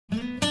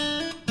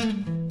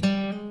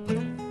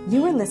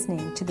You are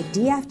listening to the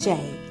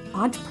DFJ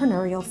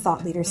Entrepreneurial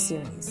Thought Leader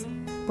Series,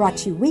 brought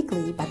to you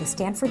weekly by the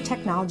Stanford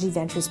Technology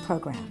Ventures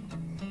Program.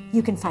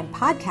 You can find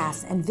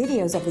podcasts and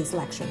videos of these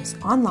lectures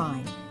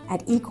online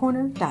at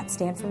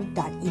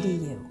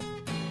ecorner.stanford.edu.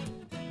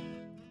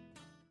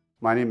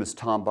 My name is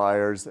Tom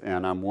Byers,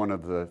 and I'm one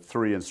of the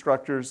 3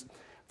 instructors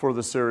for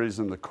the series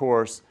and the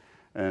course,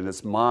 and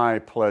it's my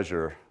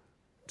pleasure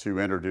to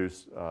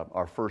introduce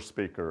our first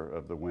speaker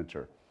of the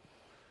winter,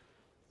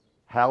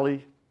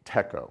 Hallie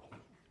Tecco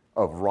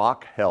of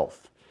Rock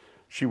Health.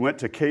 She went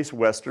to Case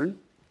Western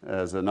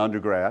as an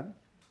undergrad.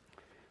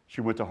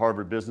 She went to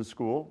Harvard Business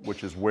School,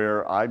 which is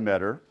where I met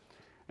her,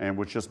 and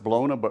was just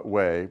blown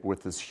away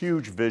with this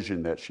huge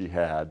vision that she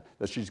had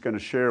that she's going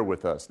to share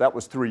with us. That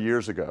was 3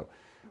 years ago.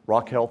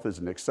 Rock Health is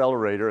an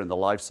accelerator in the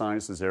life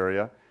sciences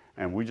area,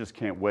 and we just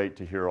can't wait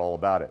to hear all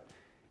about it.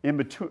 In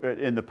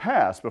the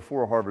past,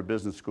 before Harvard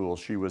Business School,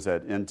 she was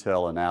at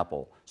Intel and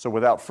Apple. So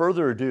without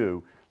further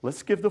ado,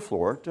 let's give the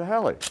floor to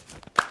Hallie.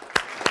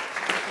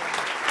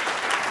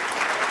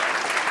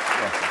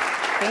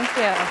 Thank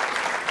you.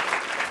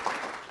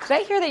 Did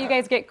I hear that you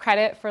guys get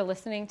credit for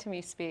listening to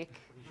me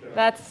speak?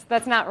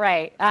 That's not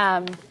right.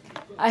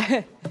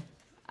 I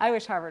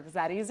wish Harvard was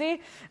that easy.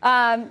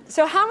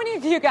 So how many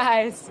of you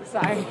guys,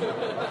 sorry.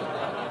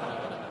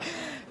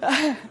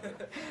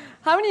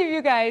 How many of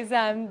you guys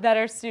that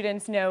are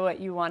students know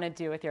what you want to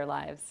do with your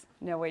lives?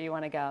 Know where you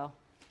want to go?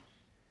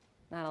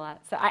 Not a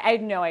lot. So I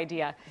had no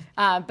idea.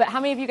 But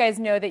how many of you guys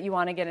know that you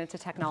want to get into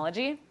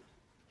technology?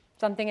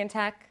 Something in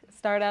tech,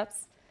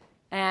 startups?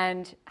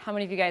 And how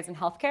many of you guys in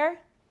healthcare?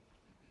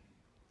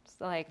 Just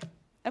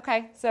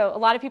okay. So a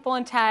lot of people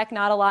in tech,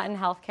 not a lot in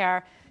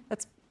healthcare.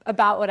 That's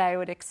about what I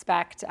would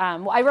expect.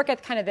 Well, I work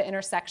at kind of the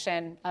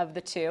intersection of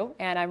the two,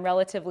 and I'm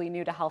relatively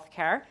new to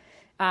healthcare.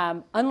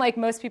 Unlike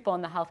most people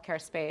in the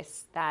healthcare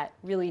space that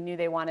really knew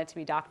they wanted to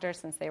be doctors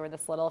since they were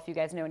this little, if you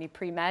guys know any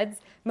pre-meds,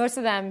 most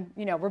of them,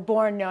 were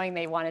born knowing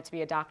they wanted to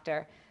be a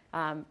doctor.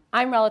 I'm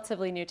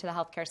relatively new to the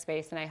healthcare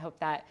space, and I hope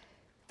that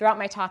throughout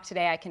my talk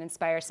today, I can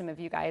inspire some of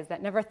you guys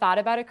that never thought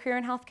about a career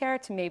in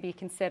healthcare to maybe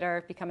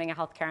consider becoming a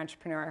healthcare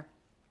entrepreneur.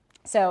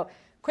 So,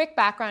 quick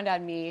background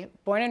on me.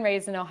 Born and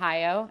raised in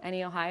Ohio.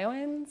 Any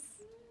Ohioans?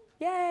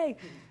 Yay!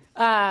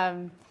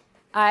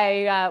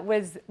 I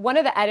was one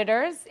of the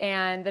editors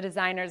and the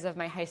designers of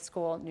my high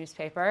school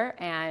newspaper.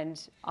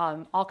 And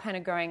all kind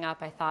of growing up,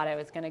 I thought I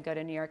was going to go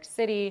to New York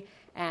City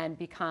and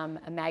become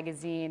a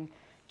magazine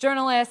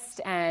journalist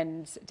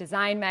and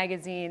design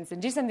magazines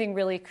and do something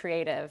really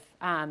creative.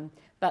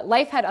 But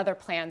life had other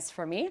plans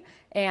for me,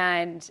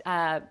 and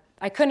I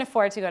couldn't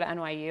afford to go to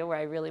NYU, where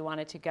I really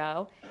wanted to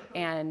go.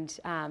 And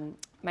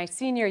my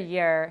senior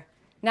year,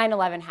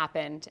 9/11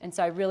 happened, and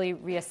so I really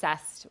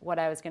reassessed what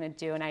I was going to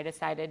do, and I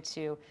decided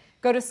to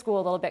go to school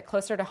a little bit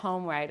closer to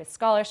home, where I had a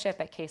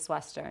scholarship at Case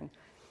Western.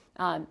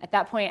 At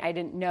that point, I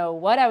didn't know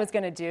what I was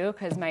going to do,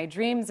 because my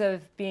dreams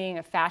of being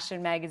a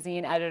fashion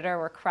magazine editor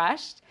were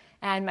crushed,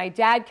 and my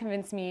dad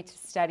convinced me to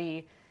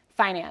study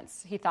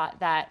finance. He thought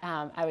that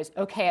I was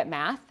okay at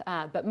math,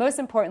 but most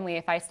importantly,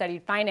 if I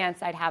studied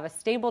finance, I'd have a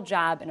stable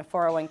job and a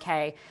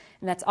 401k,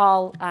 and that's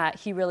all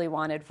he really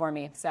wanted for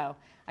me. So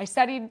I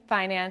studied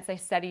finance, I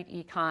studied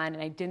econ,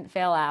 and I didn't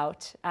fail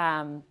out.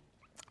 And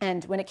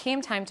when it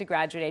came time to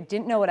graduate, I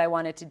didn't know what I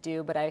wanted to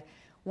do, but I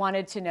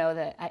wanted to know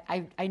that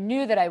I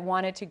knew that I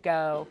wanted to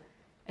go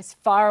as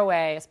far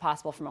away as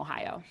possible from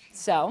Ohio.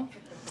 So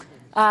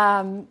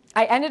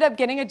I ended up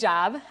getting a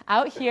job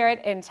out here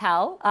at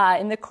Intel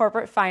in the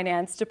corporate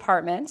finance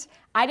department.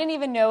 I didn't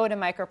even know what a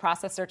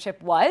microprocessor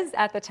chip was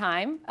at the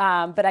time,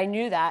 but I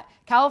knew that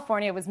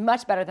California was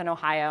much better than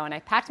Ohio, and I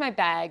packed my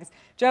bags,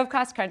 drove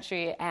cross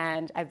country,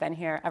 and I've been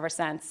here ever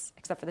since,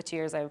 except for the 2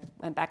 years I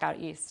went back out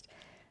east.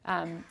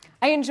 I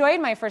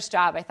enjoyed my first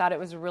job. I thought it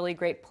was a really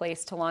great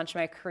place to launch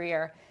my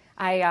career.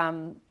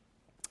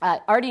 I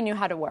already knew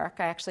how to work.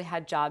 I actually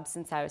had jobs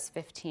since I was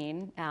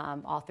 15,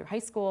 all through high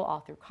school,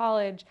 all through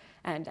college.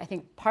 And I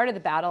think part of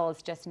the battle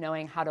is just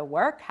knowing how to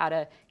work, how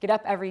to get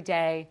up every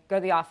day, go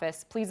to the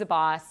office, please a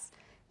boss,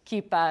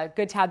 keep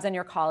good tabs on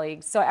your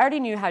colleagues. So I already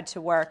knew how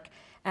to work.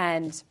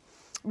 And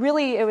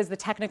really, it was the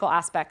technical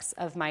aspects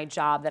of my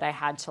job that I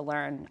had to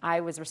learn.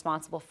 I was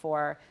responsible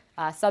for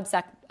a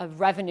subset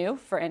of revenue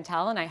for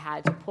Intel, and I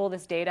had to pull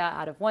this data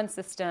out of one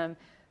system,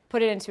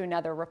 put it into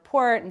another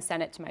report, and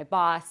send it to my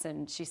boss,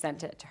 and she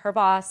sent it to her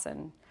boss,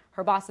 and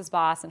her boss's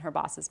boss, and her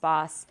boss's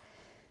boss.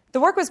 The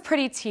work was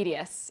pretty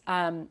tedious,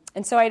 and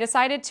so I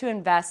decided to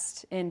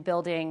invest in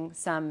building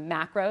some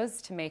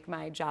macros to make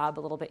my job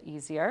a little bit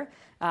easier,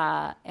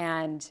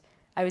 and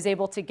I was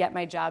able to get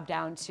my job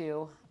down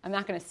to, I'm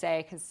not going to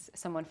say because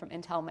someone from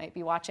Intel might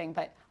be watching,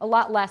 but a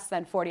lot less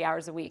than 40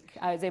 hours a week.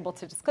 I was able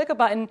to just click a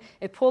button,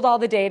 it pulled all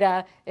the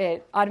data,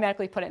 it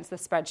automatically put it into the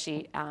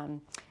spreadsheet,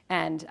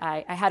 and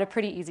I had a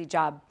pretty easy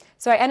job.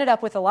 So I ended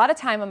up with a lot of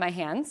time on my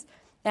hands,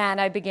 and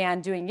I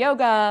began doing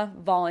yoga,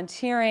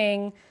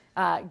 volunteering,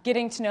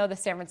 getting to know the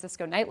San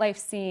Francisco nightlife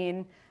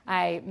scene.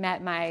 I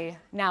met my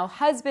now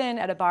husband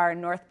at a bar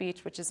in North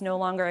Beach, which is no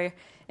longer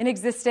in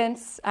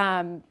existence.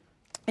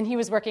 And he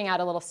was working at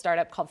a little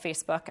startup called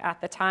Facebook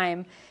at the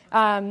time.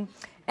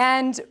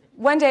 And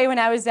one day when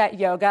I was at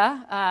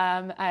yoga,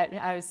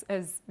 I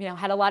was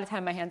had a lot of time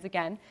on my hands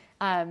again.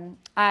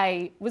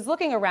 I was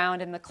looking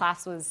around and the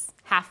class was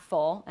half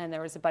full and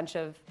there was a bunch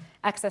of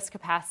excess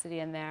capacity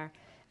in there.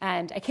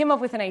 And I came up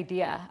with an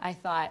idea. I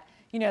thought,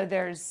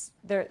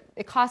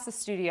 it costs the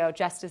studio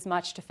just as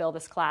much to fill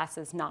this class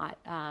as not.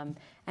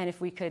 And if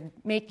we could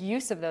make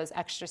use of those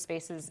extra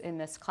spaces in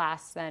this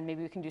class, then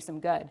maybe we can do some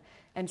good.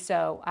 And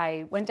so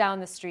I went down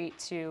the street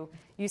to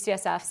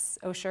UCSF's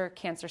Osher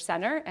Cancer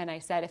Center, and I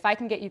said, if I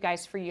can get you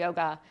guys free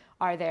yoga,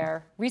 are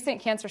there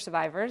recent cancer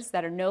survivors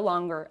that are no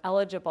longer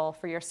eligible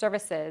for your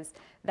services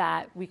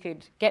that we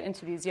could get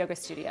into these yoga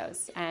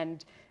studios?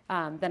 And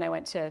then I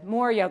went to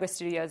more yoga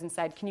studios and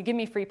said, can you give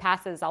me free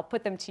passes? I'll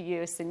put them to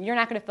use, and you're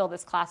not going to fill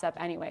this class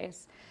up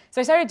anyways. So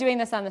I started doing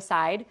this on the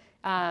side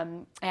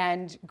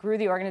and grew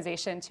the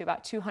organization to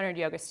about 200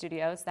 yoga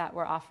studios that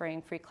were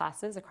offering free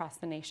classes across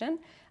the nation.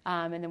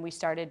 And then we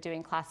started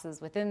doing classes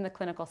within the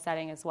clinical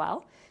setting as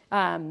well.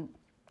 And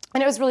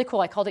it was really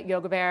cool. I called it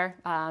Yoga Bear.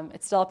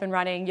 It's still up and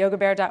running,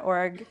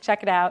 yogabear.org.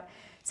 Check it out.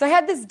 So I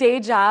had this day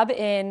job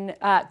in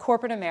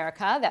corporate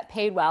America that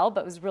paid well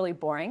but was really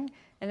boring.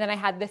 And then I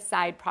had this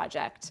side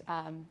project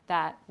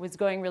that was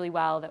going really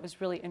well, that was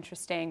really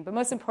interesting, but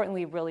most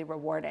importantly, really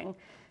rewarding.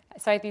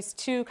 So I had these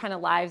two kind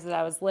of lives that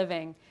I was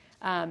living.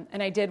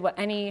 And I did what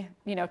any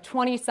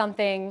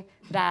 20-something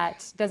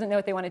that doesn't know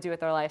what they want to do with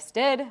their lives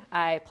did.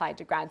 I applied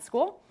to grad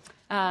school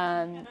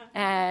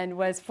and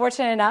was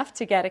fortunate enough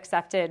to get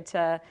accepted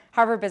to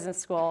Harvard Business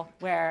School,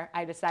 where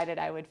I decided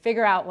I would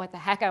figure out what the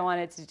heck I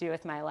wanted to do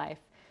with my life.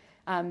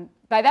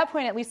 By that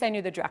point, at least I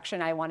knew the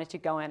direction I wanted to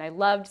go in. I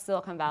loved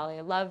Silicon Valley.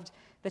 I loved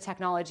the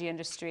technology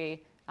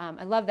industry.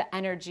 I love the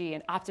energy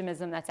and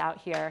optimism that's out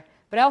here.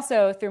 But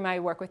also, through my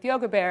work with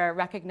Yoga Bear,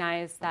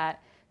 recognized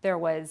that there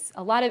was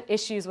a lot of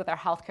issues with our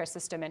healthcare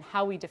system and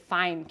how we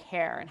define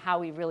care and how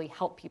we really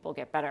help people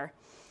get better.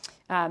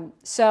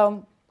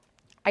 So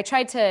I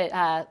tried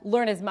to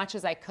learn as much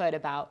as I could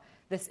about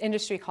this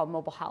industry called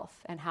mobile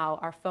health and how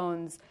our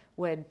phones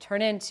would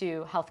turn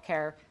into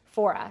healthcare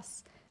for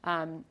us.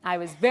 I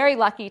was very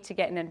lucky to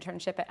get an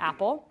internship at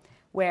Apple,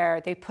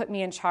 where they put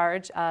me in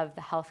charge of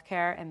the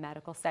healthcare and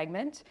medical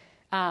segment.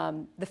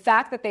 The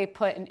fact that they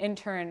put an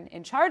intern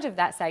in charge of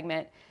that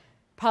segment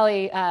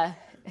probably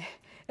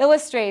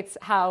illustrates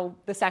how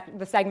the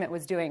segment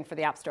was doing for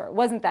the App Store. It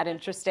wasn't that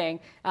interesting.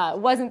 It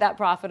wasn't that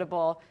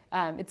profitable.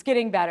 It's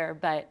getting better,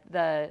 but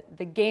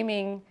the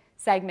gaming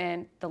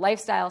segment, the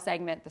lifestyle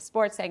segment, the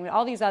sports segment,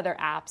 all these other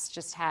apps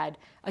just had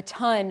a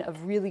ton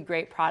of really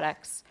great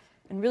products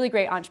and really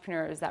great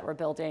entrepreneurs that were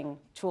building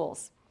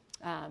tools.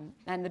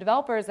 And the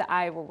developers that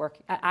I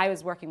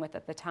was working with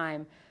at the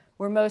time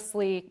were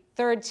mostly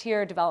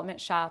third-tier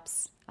development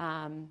shops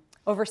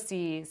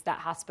overseas that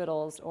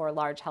hospitals or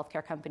large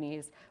healthcare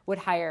companies would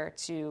hire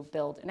to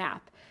build an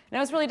app. And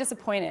I was really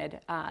disappointed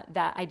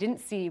that I didn't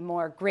see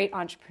more great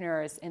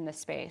entrepreneurs in this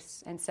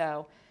space. And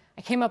so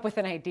I came up with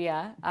an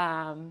idea,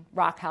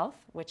 Rock Health,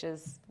 which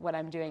is what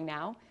I'm doing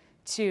now,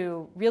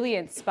 to really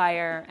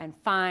inspire and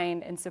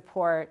find and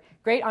support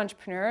great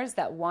entrepreneurs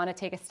that want to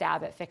take a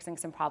stab at fixing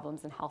some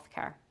problems in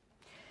healthcare.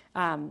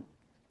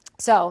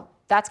 So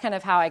that's kind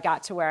of how I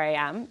got to where I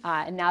am.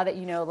 And now that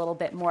you know a little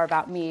bit more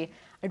about me,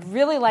 I'd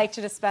really like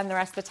to just spend the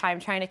rest of the time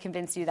trying to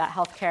convince you that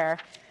healthcare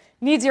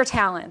needs your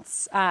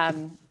talents.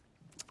 And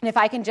if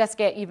I can just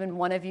get even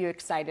one of you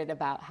excited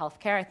about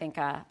healthcare, I think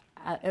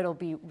it'll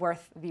be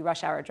worth the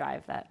rush hour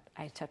drive that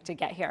I took to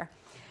get here.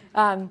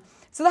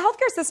 So the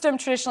healthcare system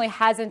traditionally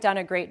hasn't done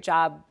a great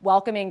job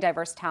welcoming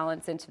diverse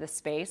talents into the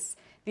space.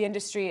 The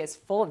industry is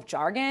full of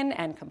jargon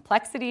and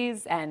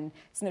complexities, and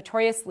it's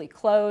notoriously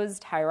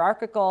closed,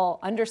 hierarchical,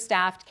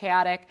 understaffed,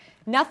 chaotic.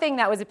 Nothing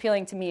that was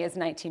appealing to me as a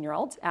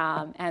 19-year-old,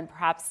 and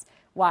perhaps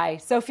why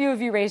so few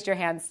of you raised your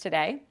hands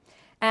today.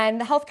 And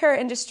the healthcare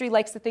industry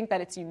likes to think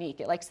that it's unique.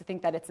 It likes to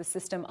think that it's a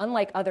system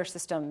unlike other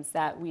systems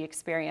that we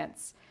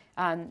experience.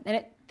 And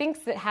it thinks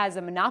it has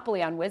a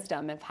monopoly on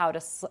wisdom of how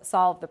to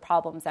solve the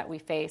problems that we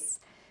face.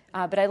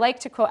 But I like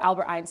to quote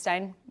Albert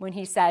Einstein when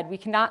he said, "We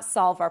cannot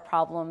solve our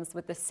problems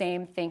with the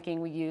same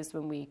thinking we used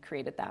when we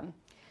created them."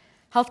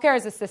 Healthcare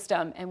is a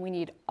system, and we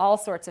need all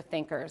sorts of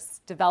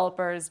thinkers,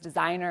 developers,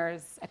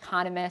 designers,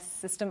 economists,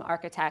 system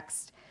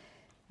architects.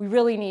 We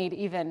really need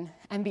even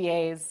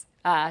MBAs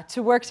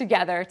to work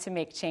together to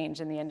make change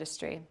in the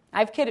industry.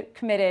 I've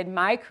committed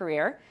my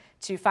career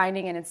to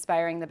finding and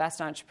inspiring the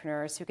best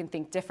entrepreneurs who can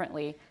think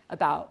differently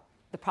about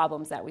the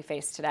problems that we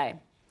face today.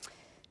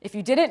 If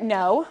you didn't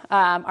know,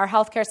 our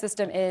healthcare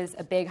system is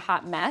a big,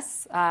 hot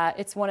mess.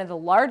 It's one of the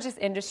largest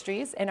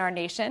industries in our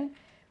nation.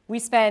 We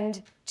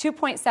spend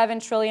 $2.7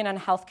 trillion on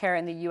healthcare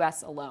in the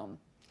U.S. alone.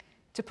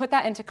 To put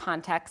that into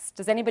context,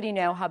 does anybody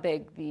know how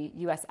big the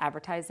U.S.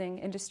 advertising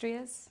industry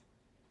is?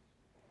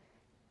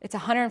 It's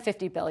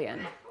 $150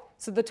 billion.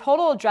 So the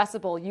total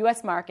addressable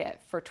U.S. market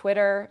for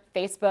Twitter,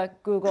 Facebook,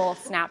 Google,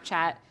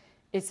 Snapchat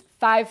is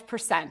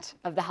 5%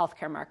 of the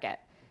healthcare market.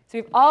 So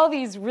we have all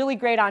these really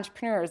great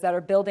entrepreneurs that are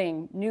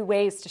building new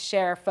ways to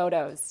share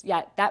photos,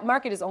 yet that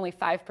market is only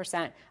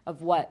 5%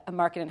 of what a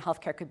market in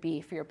healthcare could be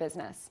for your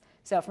business.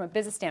 So from a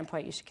business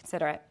standpoint, you should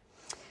consider it.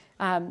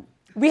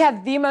 We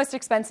have the most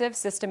expensive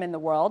system in the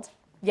world,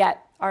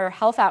 yet our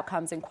health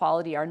outcomes and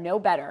quality are no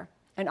better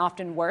and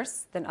often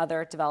worse than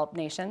other developed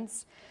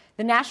nations.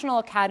 The National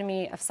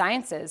Academy of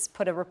Sciences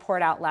put a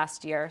report out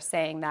last year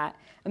saying that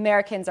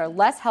Americans are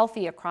less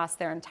healthy across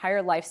their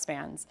entire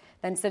lifespans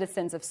than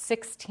citizens of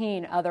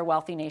 16 other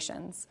wealthy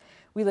nations.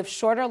 We live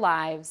shorter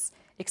lives,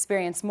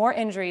 experience more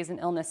injuries and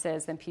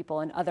illnesses than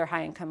people in other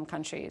high-income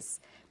countries,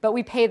 but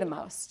we pay the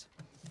most.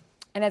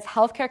 And as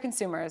healthcare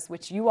consumers,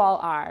 which you all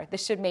are,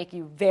 this should make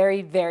you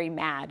very, very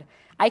mad.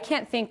 I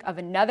can't think of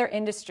another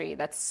industry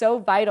that's so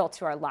vital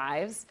to our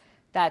lives,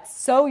 that's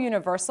so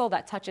universal,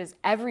 that touches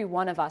every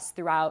one of us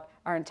throughout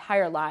our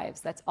entire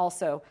lives, that's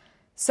also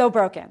so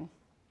broken.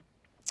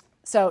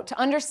 So to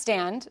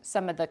understand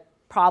some of the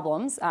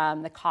problems,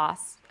 the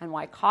costs, and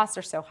why costs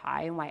are so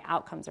high and why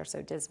outcomes are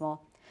so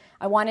dismal,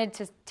 I wanted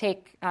to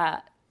take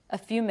a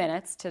few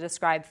minutes to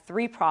describe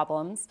 3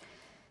 problems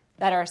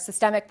that are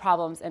systemic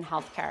problems in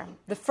healthcare.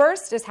 The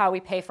first is how we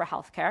pay for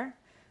healthcare.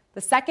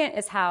 The second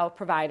is how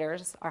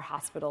providers, our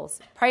hospitals,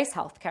 price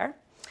healthcare.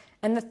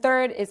 And the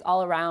third is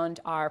all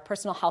around our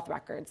personal health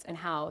records and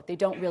how they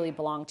don't really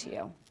belong to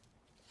you.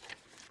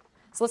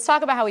 So let's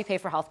talk about how we pay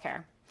for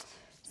healthcare.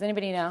 Does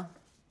anybody know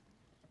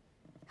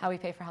how we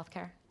pay for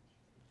healthcare?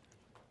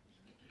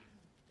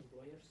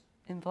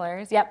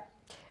 Employers, yep.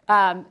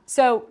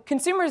 So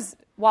consumers,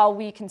 while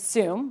we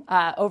consume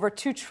over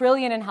 $2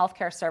 trillion in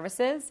healthcare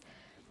services,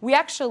 we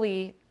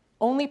actually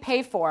only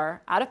pay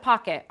for, out of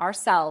pocket,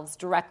 ourselves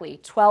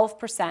directly,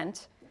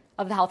 12%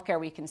 of the healthcare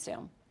we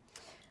consume.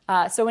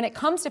 So when it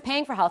comes to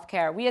paying for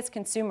healthcare, we as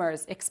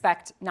consumers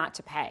expect not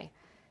to pay.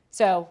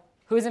 So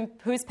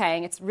who's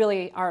paying? It's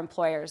really our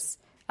employers.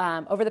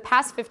 Over the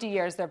past 50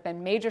 years, there have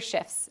been major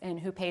shifts in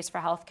who pays for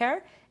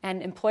healthcare,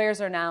 and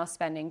employers are now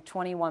paying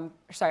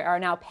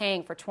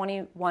for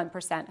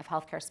 21% of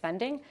healthcare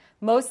spending,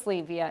 mostly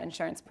via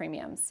insurance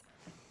premiums.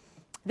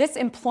 This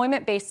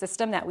employment-based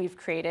system that we've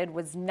created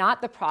was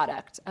not the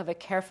product of a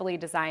carefully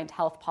designed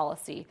health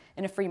policy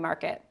in a free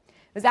market.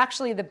 It was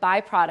actually the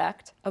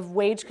byproduct of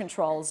wage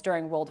controls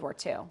during World War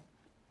II.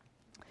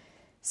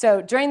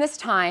 So during this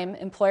time,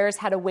 employers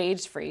had a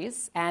wage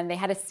freeze, and they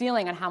had a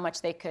ceiling on how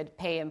much they could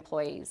pay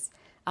employees.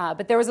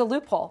 But there was a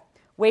loophole.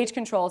 Wage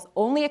controls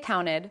only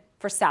accounted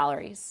for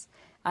salaries.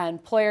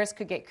 Employers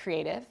could get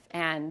creative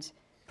and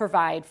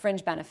provide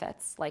fringe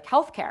benefits like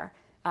health care.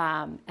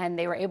 And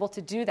they were able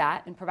to do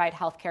that and provide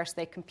health care so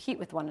they compete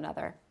with one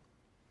another.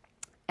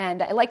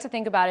 And I like to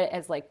think about it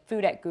as like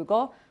food at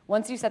Google.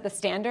 Once you set the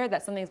standard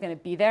that something's going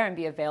to be there and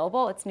be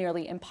available, it's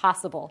nearly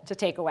impossible to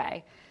take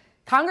away.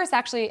 Congress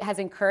actually has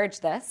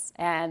encouraged this,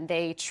 and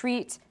they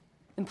treat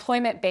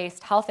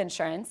employment-based health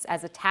insurance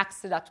as a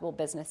tax-deductible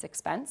business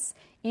expense,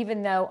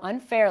 even though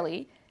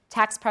unfairly,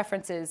 tax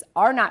preferences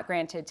are not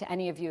granted to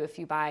any of you if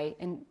you buy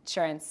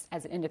insurance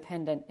as an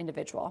independent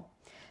individual.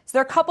 So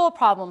there are a couple of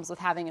problems with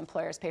having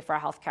employers pay for our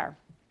health care.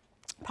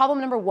 Problem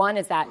number 1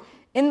 is that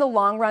in the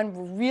long run,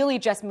 we're really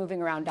just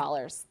moving around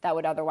dollars that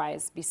would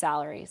otherwise be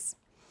salaries.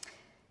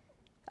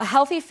 A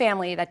healthy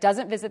family that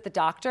doesn't visit the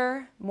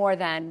doctor more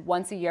than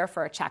once a year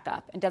for a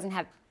checkup and doesn't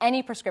have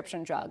any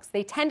prescription drugs,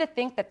 they tend to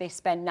think that they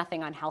spend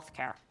nothing on health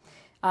care.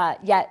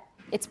 Yet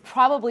it's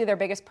probably their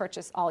biggest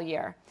purchase all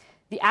year.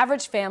 The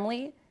average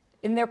family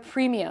in their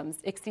premiums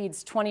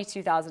exceeds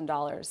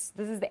 $22,000.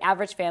 This is the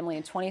average family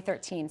in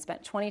 2013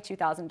 spent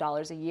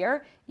 $22,000 a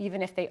year,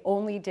 even if they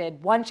only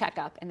did one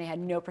checkup and they had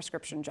no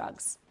prescription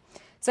drugs.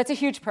 So it's a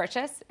huge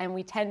purchase, and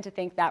we tend to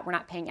think that we're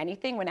not paying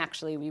anything when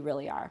actually we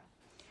really are.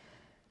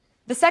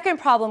 The second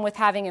problem with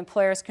having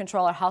employers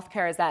control our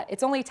healthcare is that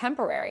it's only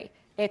temporary.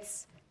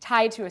 It's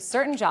tied to a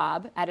certain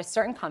job at a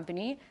certain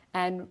company,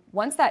 and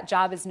once that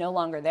job is no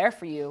longer there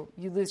for you,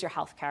 you lose your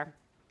healthcare.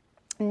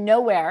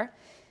 Nowhere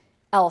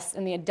else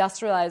in the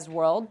industrialized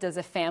world does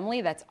a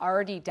family that's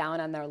already down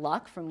on their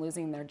luck from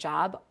losing their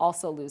job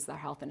also lose their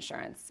health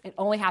insurance. It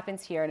only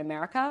happens here in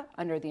America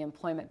under the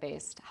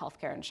employment-based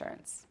healthcare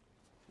insurance.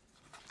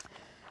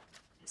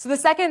 So the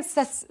second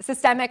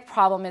systemic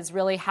problem is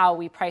really how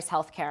we price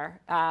healthcare.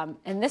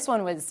 And this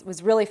one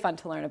was really fun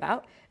to learn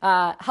about.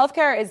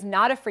 Healthcare is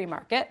not a free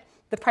market.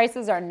 The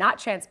prices are not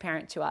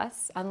transparent to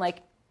us, unlike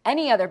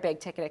any other big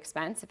ticket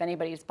expense. If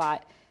anybody's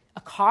bought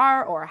a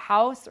car or a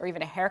house or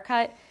even a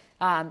haircut,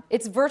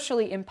 it's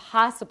virtually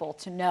impossible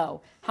to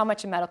know how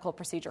much a medical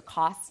procedure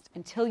costs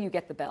until you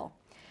get the bill.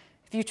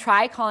 If you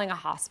try calling a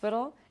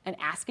hospital and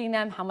asking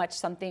them how much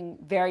something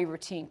very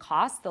routine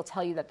costs, they'll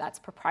tell you that that's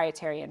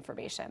proprietary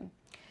information.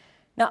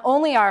 Not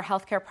only are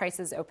healthcare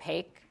prices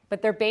opaque,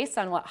 but they're based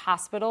on what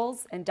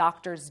hospitals and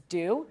doctors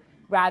do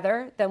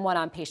rather than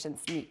what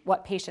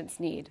patients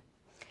need.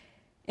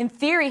 In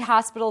theory,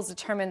 hospitals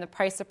determine the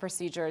price of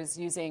procedures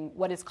using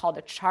what is called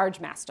a charge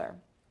master.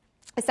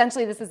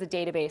 Essentially, this is a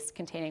database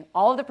containing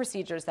all of the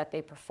procedures that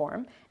they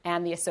perform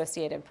and the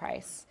associated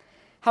price.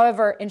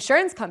 However,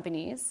 insurance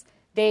companies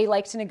they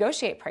like to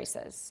negotiate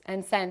prices.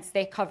 And since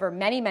they cover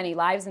many, many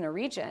lives in a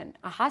region,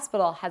 a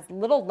hospital has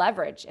little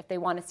leverage if they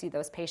want to see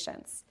those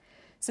patients.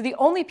 So the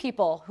only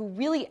people who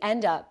really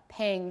end up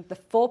paying the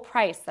full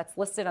price that's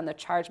listed on the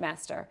charge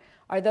master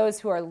are those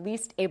who are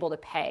least able to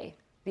pay,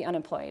 the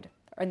unemployed,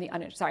 or the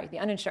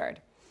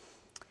uninsured.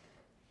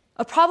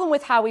 A problem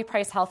with how we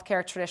price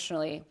healthcare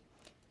traditionally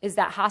is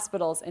that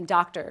hospitals and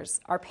doctors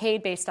are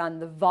paid based on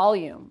the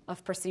volume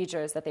of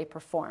procedures that they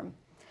perform.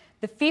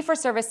 The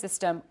fee-for-service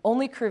system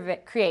only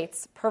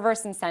creates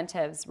perverse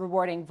incentives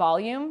rewarding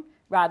volume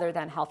rather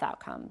than health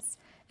outcomes.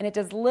 And it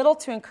does little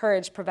to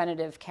encourage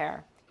preventative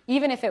care,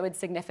 even if it would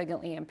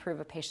significantly improve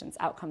a patient's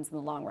outcomes in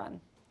the long run.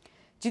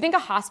 Do you think a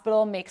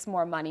hospital makes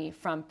more money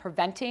from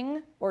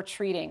preventing or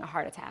treating a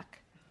heart attack?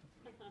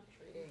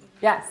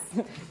 Yes,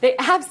 they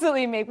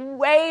absolutely make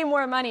way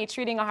more money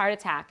treating a heart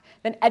attack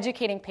than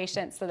educating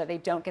patients so that they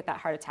don't get that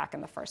heart attack in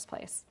the first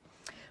place.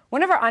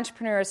 One of our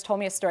entrepreneurs told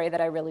me a story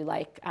that I really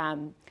like.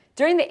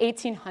 During the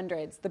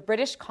 1800s, the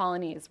British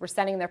colonies were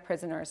sending their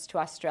prisoners to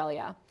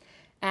Australia,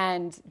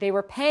 and they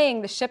were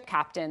paying the ship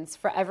captains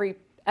for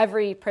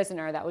every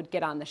prisoner that would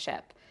get on the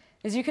ship.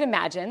 As you can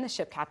imagine, the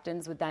ship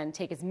captains would then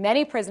take as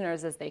many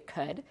prisoners as they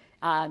could,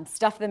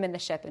 stuff them in the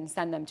ship, and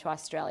send them to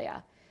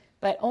Australia.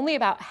 But only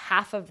about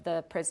half of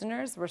the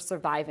prisoners were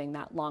surviving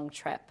that long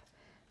trip.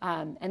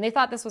 And they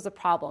thought this was a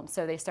problem,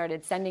 so they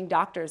started sending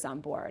doctors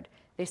on board.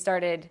 They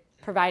started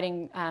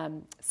providing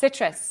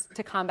citrus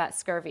to combat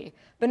scurvy.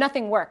 But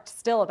nothing worked.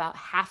 Still, about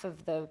half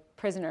of the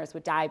prisoners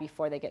would die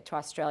before they get to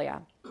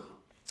Australia.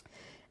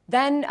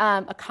 Then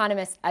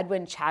economist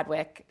Edwin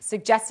Chadwick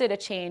suggested a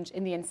change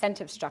in the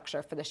incentive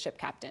structure for the ship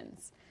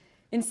captains.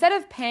 Instead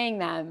of paying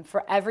them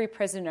for every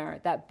prisoner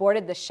that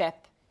boarded the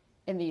ship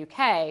in the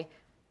UK,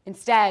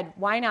 instead,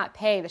 why not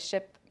pay the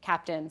ship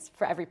captains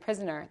for every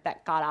prisoner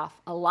that got off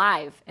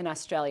alive in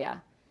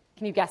Australia?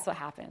 Can you guess what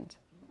happened?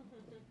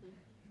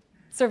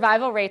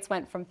 Survival rates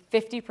went from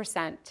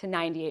 50% to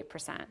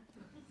 98%.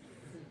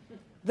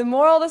 The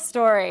moral of the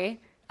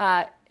story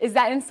is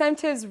that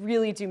incentives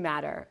really do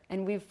matter,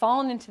 and we've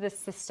fallen into this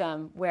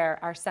system where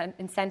our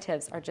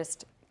incentives are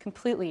just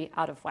completely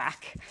out of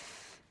whack.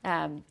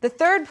 The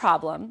third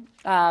problem,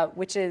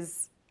 which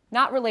is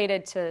not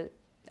related to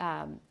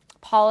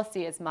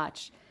policy as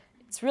much,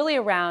 it's really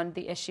around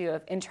the issue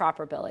of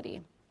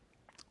interoperability.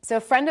 So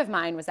a friend of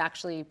mine was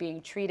actually being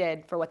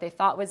treated for what they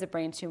thought was a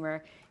brain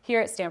tumor here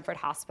at Stanford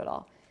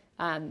Hospital.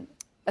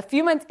 A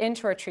few months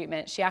into her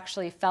treatment, she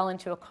actually fell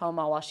into a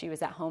coma while she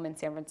was at home in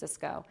San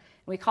Francisco.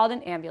 We called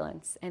an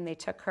ambulance, and they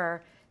took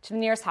her to the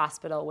nearest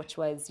hospital, which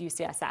was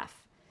UCSF.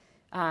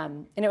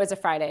 And it was a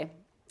Friday.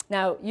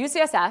 Now,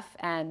 UCSF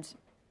and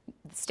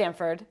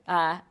Stanford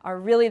are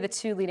really the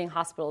two leading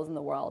hospitals in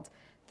the world.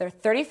 They're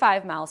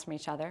 35 miles from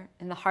each other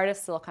in the heart of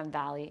Silicon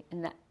Valley,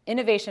 in the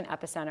innovation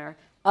epicenter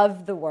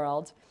of the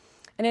world.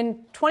 And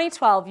in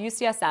 2012,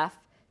 UCSF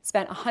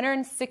spent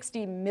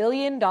 $160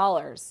 million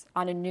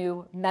on a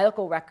new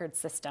medical record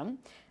system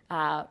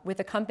with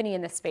a company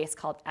in this space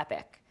called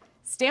Epic.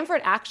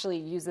 Stanford actually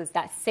uses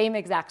that same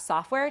exact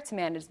software to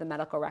manage the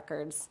medical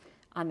records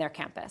on their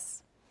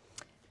campus.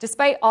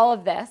 Despite all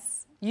of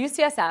this,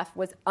 UCSF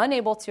was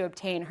unable to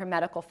obtain her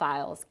medical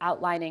files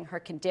outlining her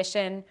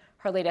condition,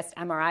 her latest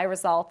MRI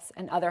results,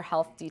 and other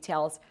health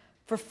details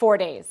for 4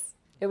 days.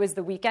 It was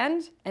the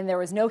weekend, and there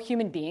was no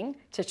human being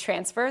to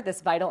transfer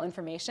this vital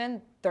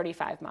information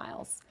 35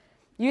 miles.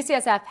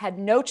 UCSF had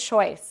no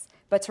choice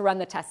but to run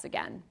the tests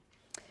again.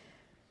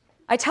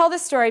 I tell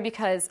this story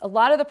because a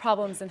lot of the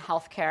problems in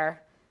healthcare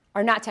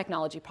are not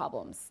technology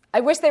problems. I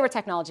wish they were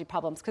technology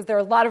problems because there are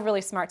a lot of really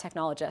smart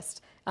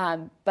technologists.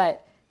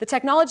 But the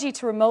technology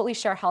to remotely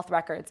share health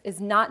records is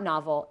not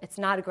novel. It's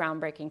not a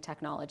groundbreaking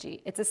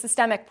technology. It's a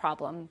systemic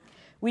problem.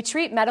 We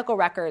treat medical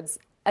records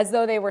as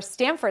though they were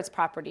Stanford's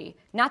property,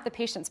 not the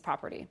patient's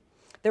property.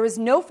 There was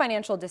no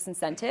financial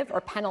disincentive or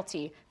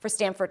penalty for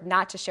Stanford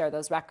not to share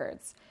those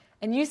records.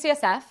 And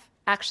UCSF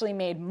actually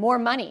made more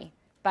money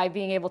by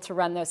being able to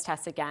run those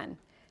tests again.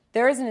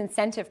 There is an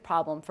incentive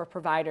problem for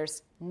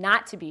providers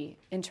not to be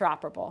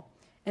interoperable,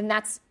 and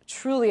that's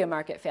truly a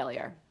market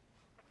failure.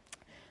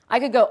 I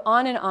could go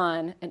on and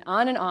on and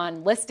on and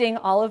on listing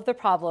all of the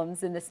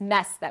problems in this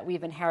mess that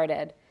we've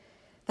inherited.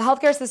 The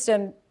healthcare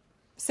system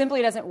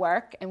simply doesn't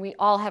work, and we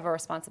all have a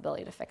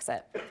responsibility to fix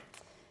it.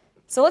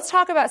 So let's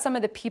talk about some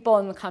of the people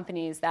and the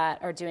companies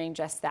that are doing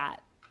just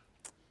that.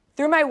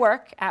 Through my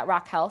work at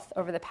Rock Health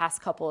over the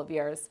past couple of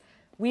years,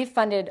 we've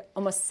funded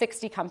almost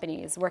 60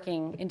 companies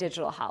working in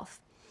digital health.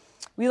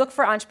 We look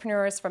for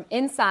entrepreneurs from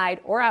inside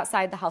or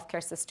outside the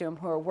healthcare system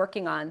who are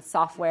working on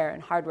software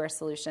and hardware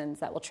solutions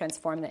that will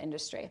transform the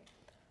industry.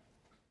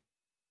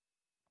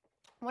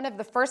 One of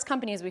the first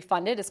companies we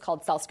funded is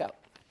called CellScope.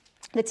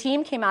 The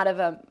team came out of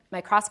a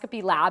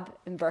microscopy lab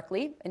in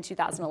Berkeley in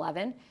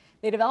 2011.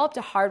 They developed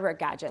a hardware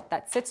gadget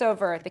that sits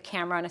over the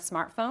camera on a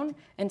smartphone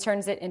and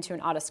turns it into an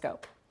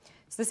otoscope.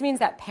 So this means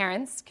that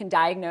parents can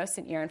diagnose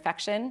an ear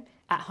infection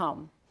at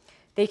home.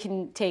 They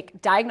can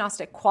take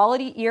diagnostic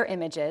quality ear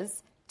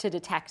images to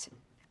detect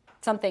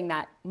something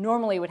that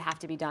normally would have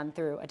to be done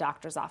through a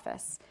doctor's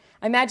office.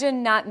 I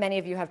imagine not many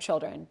of you have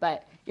children,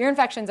 but ear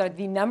infections are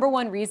the number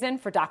one reason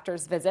for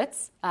doctors'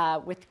 visits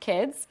with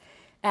kids.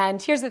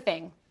 And here's the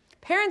thing.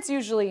 Parents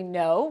usually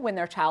know when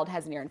their child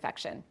has an ear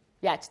infection,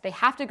 yet they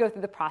have to go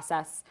through the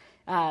process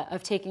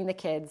of taking the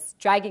kids,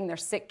 dragging their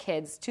sick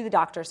kids to the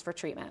doctors for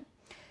treatment.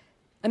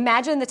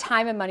 Imagine the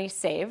time and money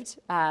saved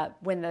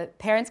when the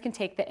parents can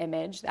take the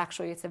image,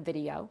 actually it's a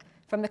video,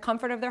 from the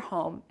comfort of their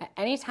home at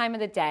any time of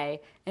the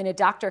day, and a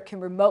doctor can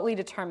remotely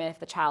determine if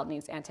the child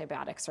needs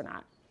antibiotics or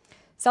not.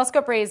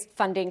 CellScope raised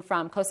funding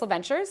from Coastal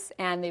Ventures,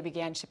 and they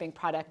began shipping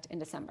product in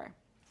December.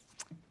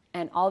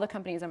 And all the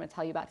companies I'm going to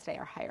tell you about today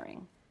are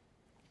hiring.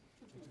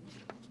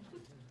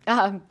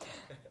 I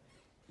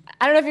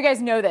don't know if you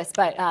guys know this,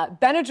 but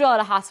Benadryl at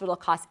a hospital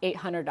costs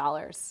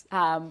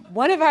 $800.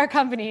 One of our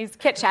companies,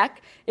 KitCheck,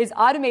 is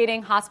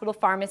automating hospital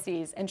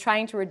pharmacies and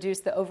trying to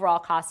reduce the overall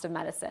cost of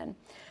medicine.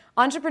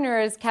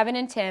 Entrepreneurs Kevin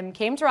and Tim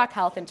came to Rock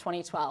Health in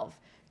 2012.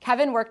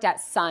 Kevin worked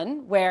at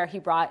Sun, where he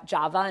brought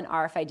Java and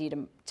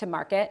RFID to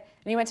market,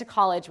 and he went to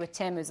college with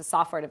Tim, who's a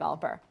software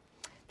developer.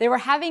 They were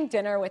having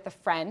dinner with a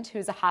friend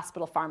who's a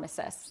hospital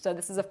pharmacist. So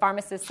this is a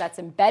pharmacist that's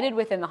embedded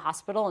within the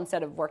hospital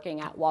instead of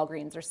working at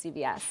Walgreens or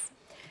CVS.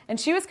 And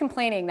she was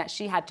complaining that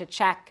she had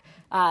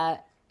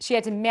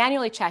to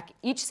manually check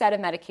each set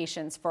of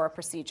medications for a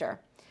procedure.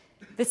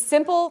 This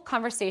simple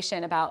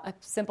conversation about a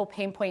simple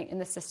pain point in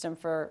the system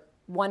for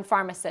one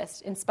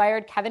pharmacist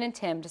inspired Kevin and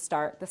Tim to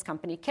start this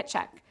company,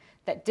 KitCheck,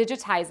 that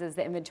digitizes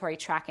the inventory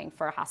tracking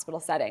for a hospital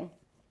setting.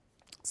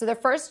 So their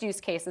first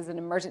use case is in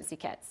emergency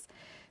kits.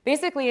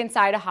 Basically,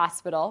 inside a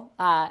hospital,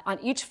 on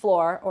each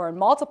floor or in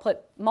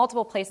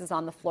multiple places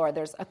on the floor,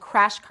 there's a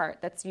crash cart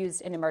that's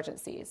used in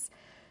emergencies.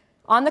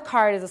 On the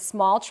cart is a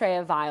small tray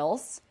of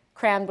vials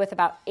crammed with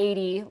about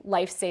 80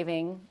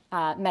 life-saving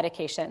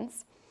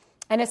medications.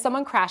 And if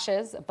someone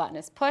crashes, a button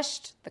is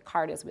pushed, the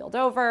cart is wheeled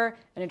over,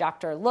 and a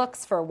doctor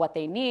looks for what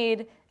they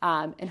need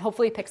and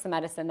hopefully picks the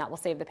medicine that will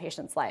save the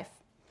patient's life.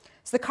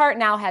 So the cart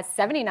now has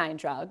 79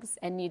 drugs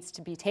and needs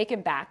to be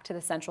taken back to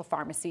the central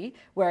pharmacy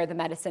where the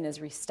medicine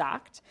is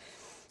restocked.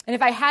 And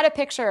if I had a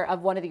picture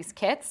of one of these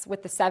kits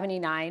with the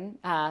 79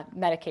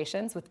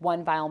 medications with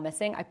one vial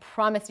missing, I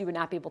promise you would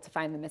not be able to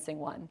find the missing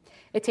one.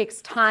 It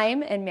takes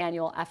time and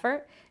manual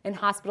effort, and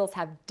hospitals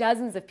have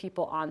dozens of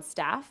people on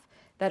staff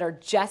that are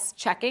just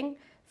checking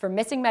for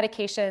missing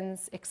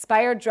medications,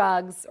 expired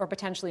drugs, or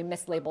potentially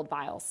mislabeled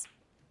vials.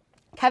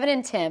 Kevin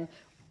and Tim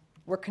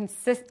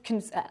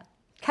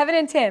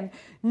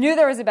knew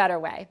there was a better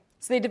way,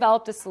 so they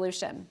developed a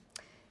solution.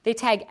 They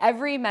tag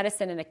every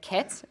medicine in a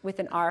kit with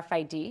an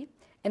RFID,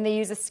 and they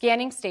use a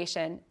scanning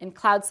station and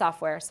cloud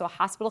software so a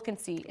hospital can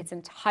see its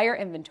entire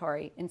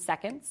inventory in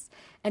seconds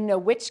and know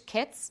which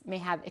kits may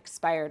have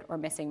expired or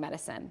missing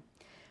medicine.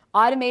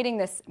 Automating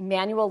this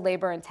manual,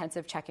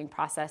 labor-intensive checking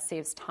process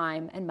saves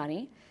time and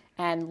money.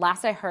 And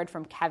last I heard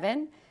from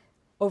Kevin,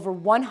 over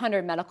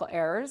 100 medical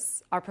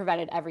errors are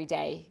prevented every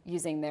day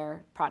using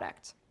their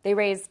product. They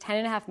raised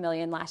 $10.5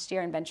 million last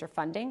year in venture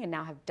funding and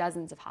now have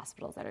dozens of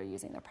hospitals that are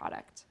using their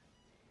product.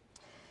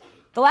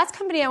 The last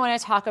company I want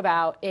to talk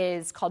about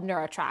is called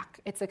NeuroTrack.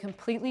 It's a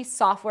completely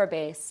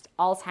software-based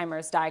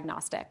Alzheimer's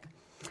diagnostic.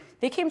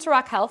 They came to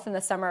Rock Health in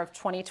the summer of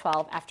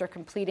 2012 after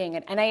completing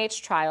an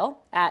NIH trial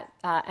at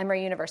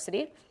Emory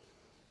University.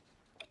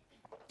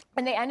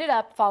 And they ended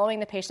up following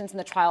the patients in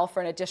the trial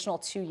for an additional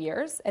 2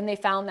 years, and they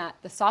found that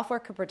the software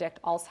could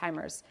predict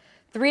Alzheimer's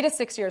 3 to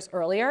 6 years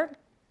earlier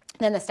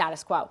than the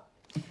status quo.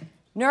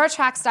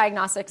 NeuroTrack's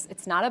diagnostics,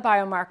 it's not a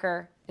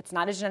biomarker, it's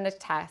not a genetic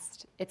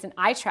test, it's an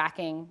eye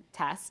tracking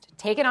test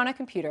taken on a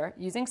computer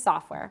using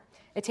software.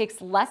 It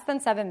takes less than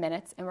 7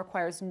 minutes and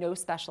requires no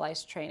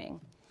specialized training.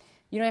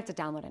 You don't have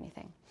to download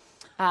anything.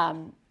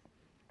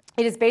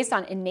 It is based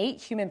on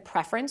innate human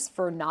preference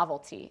for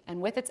novelty,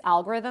 and with its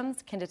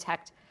algorithms can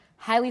detect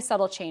highly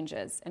subtle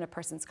changes in a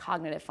person's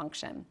cognitive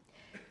function.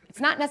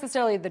 It's not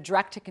necessarily the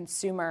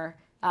direct-to-consumer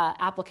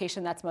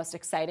application that's most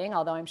exciting,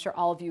 although I'm sure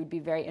all of you would be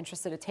very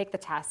interested to take the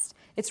test.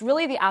 It's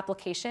really the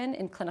application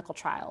in clinical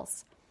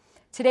trials.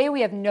 Today,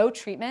 we have no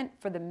treatment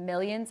for the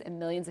millions and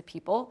millions of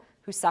people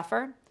who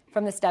suffer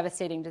from this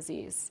devastating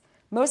disease.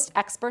 Most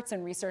experts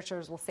and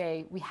researchers will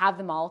say, we have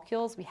the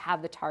molecules, we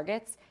have the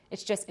targets.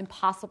 It's just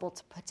impossible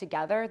to put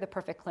together the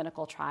perfect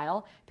clinical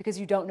trial because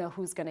you don't know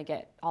who's going to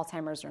get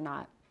Alzheimer's or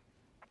not.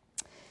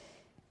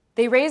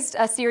 They raised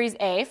a Series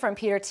A from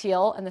Peter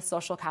Thiel and the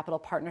Social Capital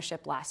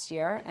Partnership last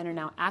year and are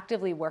now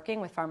actively working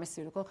with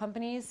pharmaceutical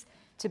companies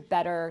to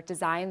better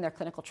design their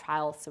clinical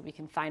trials so we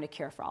can find a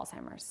cure for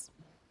Alzheimer's.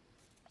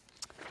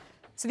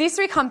 So these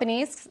three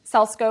companies,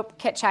 CellScope,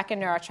 KitCheck,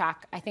 and NeuroTrack,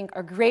 I think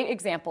are great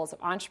examples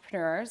of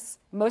entrepreneurs,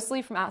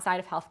 mostly from outside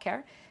of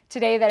healthcare,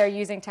 today that are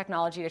using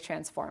technology to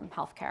transform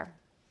healthcare.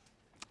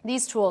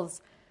 These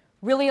tools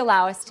really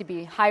allow us to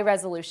be high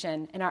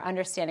resolution in our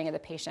understanding of the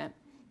patient.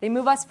 They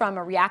move us from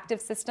a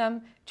reactive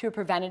system to a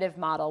preventative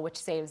model, which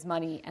saves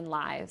money and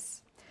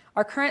lives.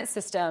 Our current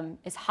system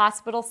is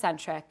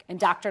hospital-centric and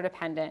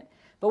doctor-dependent,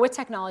 but with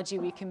technology,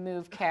 we can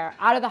move care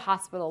out of the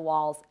hospital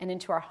walls and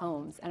into our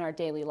homes and our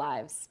daily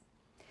lives.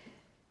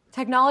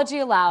 Technology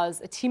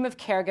allows a team of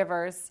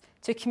caregivers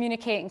to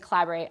communicate and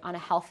collaborate on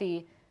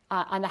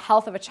on the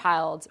health of a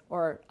child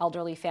or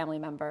elderly family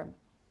member.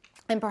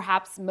 And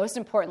perhaps most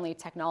importantly,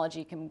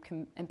 technology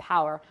can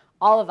empower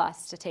all of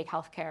us to take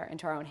healthcare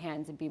into our own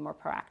hands and be more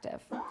proactive.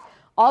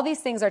 All these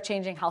things are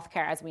changing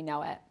healthcare as we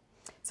know it.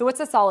 So what's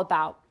this all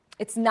about?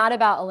 It's not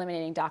about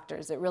eliminating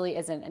doctors. It really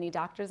isn't. Any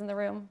doctors in the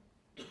room?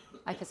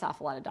 I piss off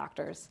a lot of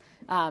doctors.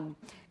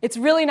 It's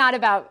really not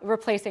about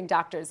replacing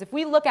doctors. If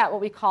we look at what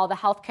we call the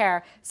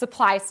healthcare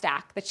supply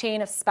stack, the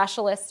chain of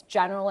specialists,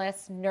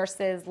 generalists,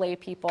 nurses, lay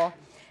people,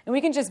 and we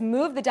can just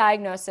move the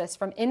diagnosis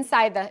from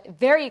inside the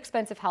very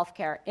expensive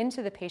healthcare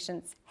into the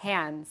patient's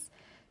hands,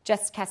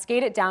 just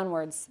cascade it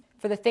downwards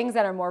for the things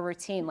that are more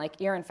routine,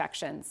 like ear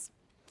infections.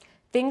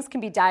 Things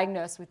can be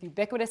diagnosed with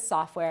ubiquitous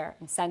software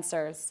and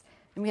sensors,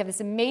 and we have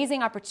this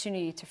amazing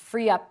opportunity to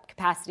free up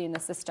capacity in the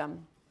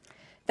system.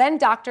 Then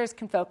doctors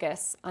can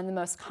focus on the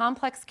most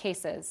complex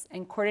cases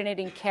and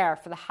coordinating care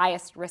for the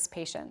highest risk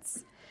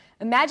patients.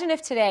 Imagine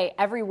if today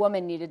every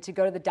woman needed to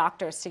go to the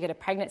doctors to get a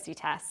pregnancy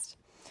test,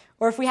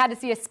 or if we had to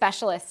see a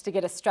specialist to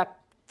get a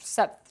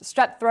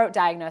strep throat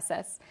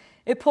diagnosis.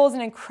 It pulls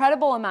an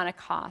incredible amount of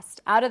cost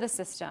out of the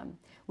system.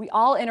 We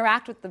all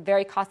interact with the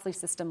very costly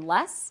system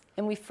less,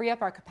 and we free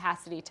up our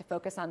capacity to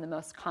focus on the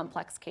most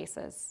complex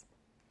cases.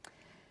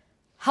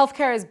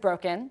 Healthcare is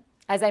broken.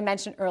 As I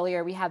mentioned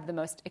earlier, we have the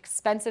most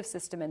expensive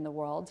system in the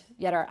world,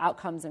 yet our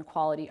outcomes and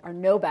quality are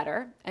no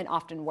better and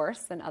often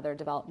worse than other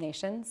developed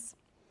nations.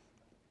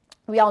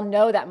 We all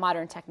know that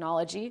modern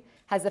technology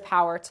has the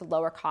power to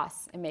lower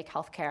costs and make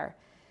healthcare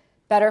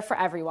better for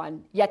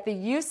everyone, yet the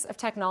use of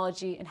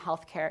technology in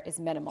healthcare is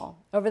minimal.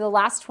 Over the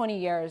last 20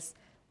 years,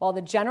 while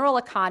the general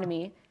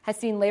economy has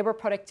seen labor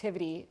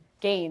productivity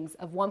gains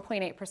of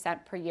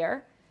 1.8% per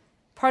year,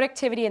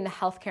 productivity in the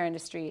healthcare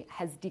industry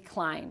has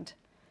declined.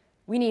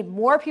 We need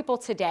more people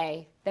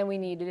today than we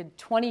needed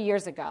 20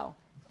 years ago,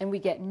 and we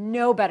get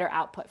no better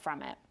output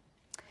from it.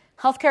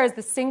 Healthcare is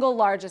the single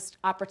largest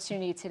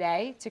opportunity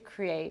today to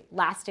create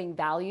lasting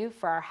value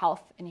for our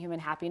health and human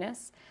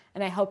happiness.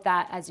 And I hope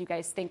that as you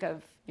guys think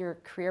of your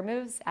career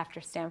moves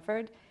after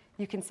Stanford,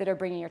 you consider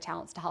bringing your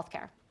talents to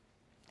healthcare.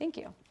 Thank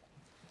you.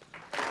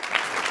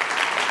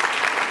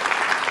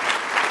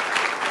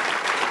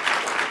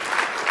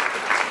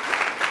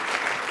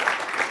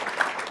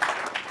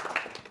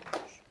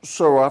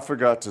 So I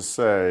forgot to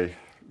say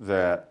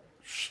that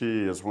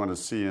she is one of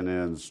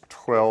CNN's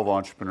 12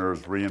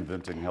 entrepreneurs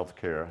reinventing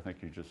healthcare. I think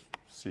you just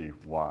see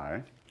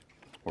why,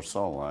 or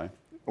saw why.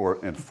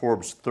 And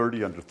Forbes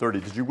 30 under 30.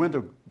 Did you win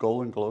the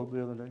Golden Globe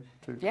the other day,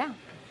 too? Yeah.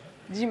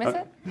 Did you miss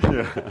it?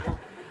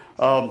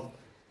 Yeah.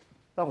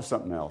 That was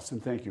something else,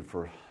 and thank you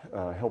for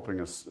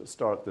helping us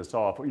start this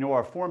off. You know,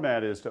 our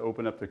format is to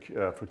open up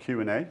for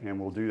Q&A, and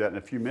we'll do that in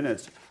a few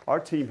minutes. Our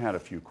team had a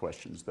few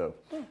questions, though.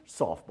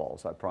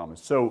 Softballs, I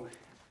promise. So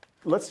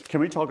can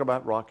we talk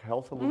about Rock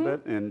Health a little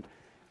bit? And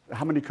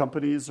how many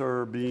companies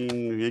are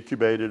being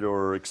incubated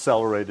or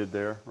accelerated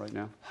there right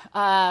now?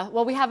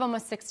 Well, we have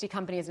almost 60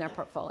 companies in our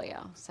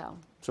portfolio.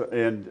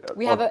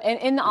 We have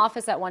in the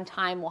office at one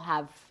time, we'll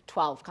have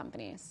 12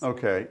 companies.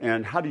 Okay,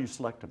 and how do you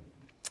select them?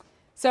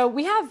 So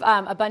we have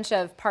a bunch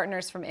of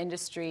partners from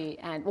industry.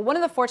 And one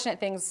of the fortunate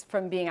things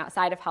from being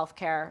outside of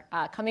healthcare,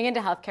 coming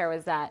into healthcare,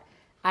 was that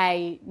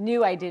I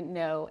knew I didn't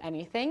know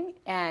anything,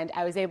 and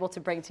I was able to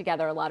bring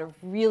together a lot of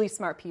really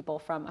smart people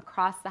from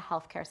across the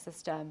healthcare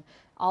system,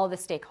 all of the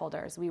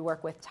stakeholders. We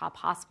work with top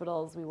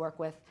hospitals, we work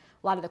with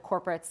a lot of the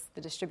corporates,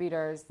 the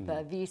distributors,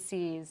 the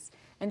VCs,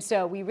 and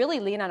so we really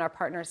lean on our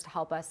partners to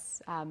help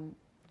us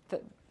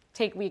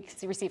we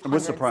receive hundreds,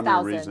 What's the primary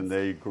thousands. reason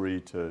they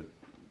agree to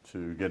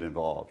get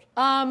involved?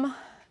 I'm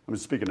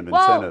speaking of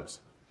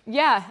incentives.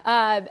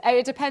 Yeah,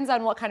 it depends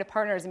on what kind of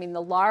partners. I mean,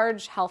 the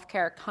large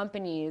healthcare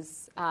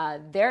companies,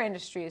 their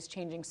industry is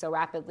changing so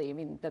rapidly. I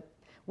mean,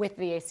 with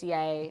the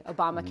ACA,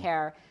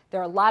 Obamacare, there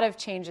are a lot of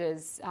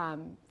changes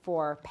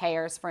for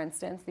payers, for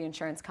instance. The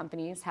insurance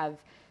companies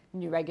have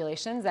new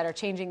regulations that are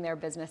changing their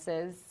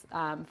businesses.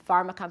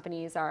 Pharma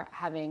companies are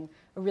having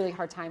a really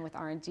hard time with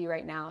R&D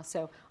right now.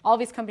 So all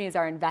these companies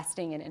are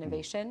investing in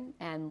innovation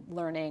and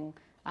learning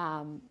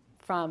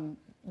from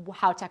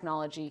how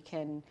technology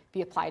can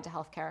be applied to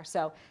healthcare.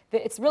 So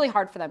it's really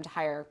hard for them to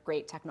hire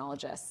great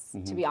technologists,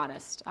 to be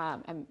honest.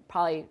 And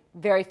probably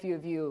very few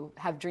of you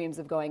have dreams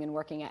of going and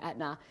working at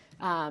Aetna.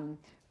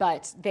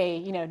 But they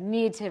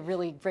need to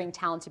really bring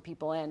talented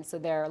people in. So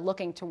they're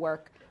looking to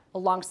work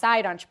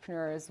alongside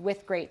entrepreneurs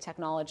with great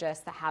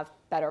technologists that have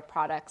better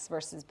products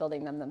versus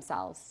building them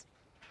themselves.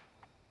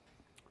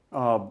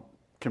 Can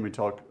we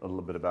talk a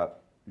little bit about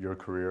your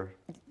career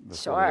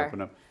before we Sure.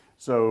 open up?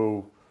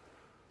 So,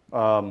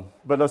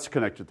 but let's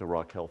connect it to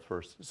Rock Health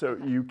first. So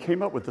you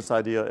came up with this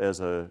idea as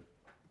a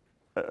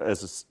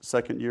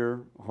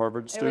second-year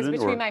Harvard student? It was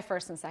between my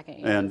first and second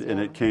year. And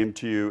it came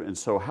to you, and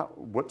so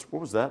what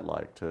was that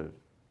like to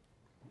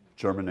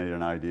germinate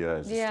an idea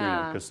as a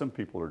student? Because some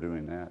people are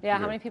doing that. Yeah,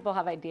 how many people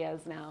have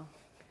ideas now?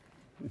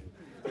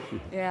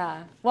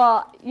 Yeah.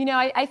 Well,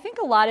 I think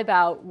a lot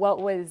about what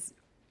was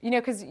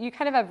because you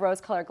kind of have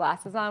rose-colored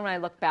glasses on when I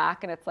look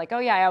back, and it's like, oh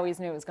yeah, I always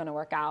knew it was going to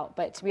work out.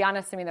 But to be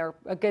honest, I mean, there were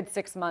a good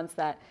 6 months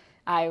that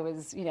I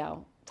was,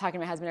 talking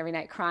to my husband every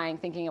night, crying,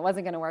 thinking it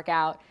wasn't going to work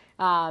out.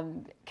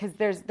 Because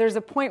there's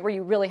a point where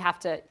you really have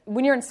to,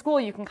 when you're in school,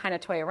 you can kind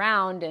of toy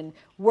around and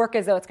work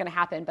as though it's going to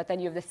happen, but then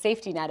you have the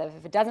safety net of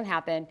if it doesn't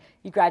happen,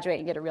 you graduate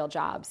and get a real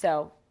job.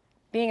 So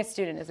being a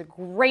student is a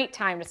great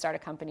time to start a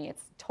company.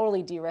 It's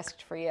totally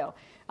de-risked for you.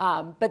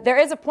 But there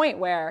is a point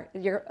where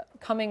you're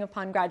coming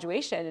upon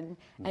graduation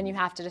and you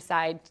have to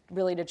decide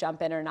really to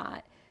jump in or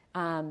not.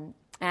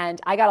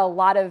 And I got a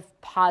lot of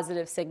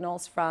positive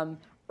signals from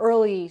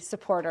early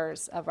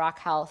supporters of Rock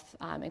Health,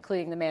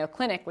 including the Mayo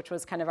Clinic, which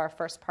was kind of our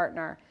first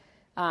partner.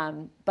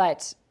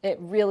 But it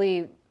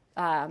really,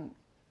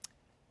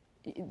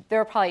 there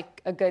were probably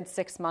a good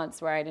 6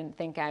 months where I didn't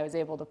think I was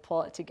able to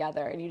pull it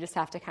together. And you just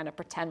have to kind of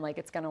pretend like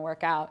it's going to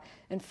work out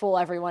and fool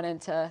everyone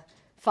into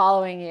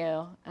following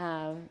you.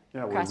 Cross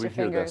we your hear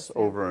fingers. this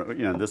over,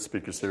 in this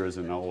speaker series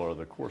and all our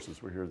other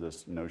courses, we hear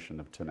this notion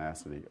of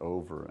tenacity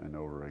over and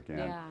over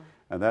again. Yeah.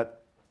 And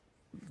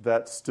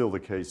that's still the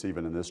case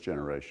even in this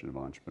generation of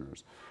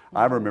entrepreneurs.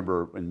 I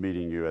remember in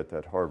meeting you at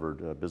that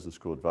Harvard Business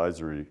School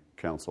Advisory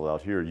Council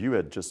out here, you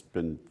had just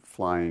been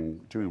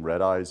doing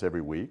red eyes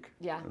every week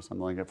or something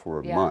like that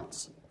for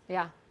months.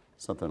 Yeah.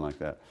 Something like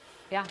that.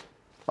 Yeah.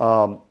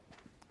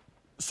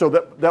 So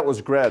that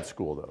was grad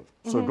school, though.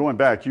 So going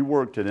back, you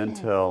worked at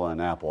Intel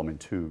and Apple,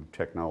 two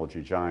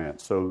technology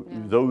giants. So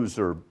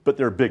but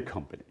they're big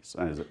companies.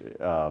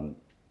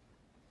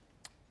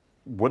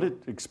 What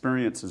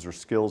experiences or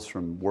skills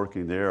from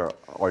working there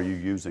are you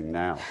using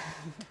now?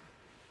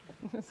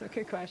 That's a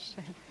good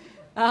question.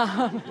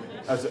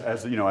 As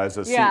a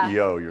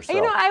CEO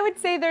yourself. I would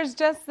say there's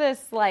just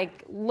this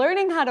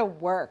learning how to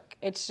work.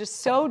 It's just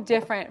so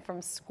different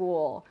from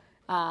school.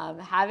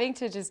 Having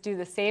to just do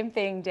the same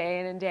thing day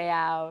in and day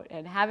out,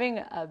 and having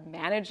a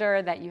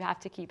manager that you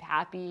have to keep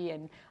happy,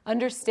 and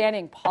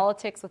understanding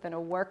politics within a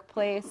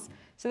workplace.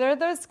 So there are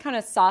those kind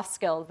of soft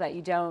skills that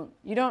you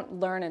don't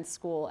learn in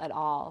school at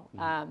all.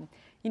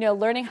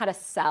 Learning how to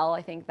sell,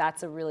 I think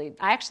that's I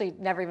actually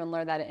never even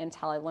learned that at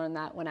Intel. I learned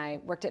that when I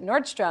worked at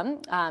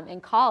Nordstrom in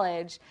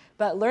college.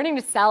 But learning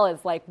to sell is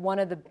one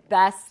of the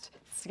best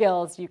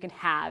skills you can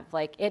have.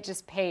 It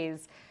just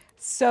pays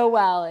so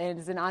well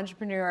as an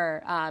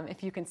entrepreneur.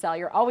 If you can sell,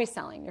 you're always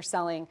selling. You're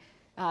selling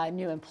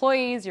new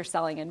employees, you're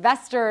selling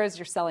investors,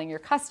 you're selling your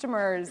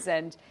customers.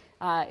 And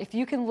if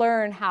you can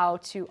learn how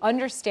to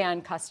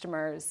understand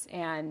customers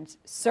and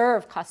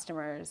serve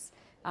customers,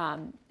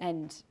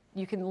 and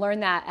you can learn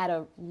that at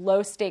a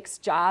low-stakes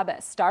job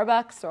at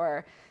Starbucks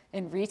or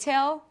in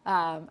retail,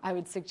 I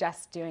would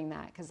suggest doing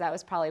that, because that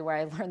was probably where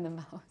I learned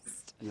the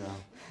most. Yeah.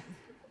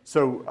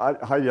 So,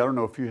 Heidi, I don't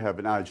know if you have,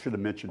 and I should have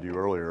mentioned you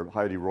earlier,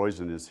 Heidi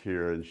Roizen is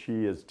here, and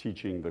she is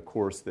teaching the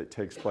course that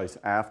takes place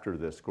after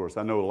this course.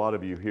 I know a lot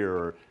of you here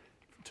are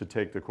to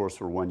take the course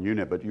for one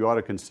unit, but you ought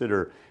to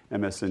consider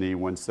MS&E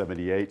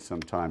 178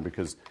 sometime,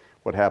 because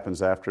what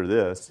happens after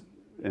this,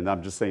 and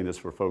I'm just saying this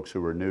for folks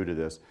who are new to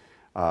this,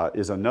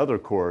 is another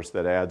course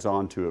that adds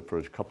on to it for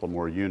a couple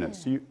more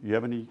units. Do you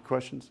have any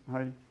questions,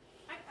 Heidi?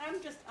 I'm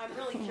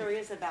really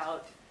curious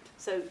about,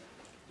 so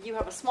you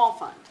have a small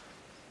fund.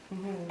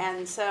 Mm-hmm.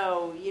 And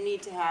so you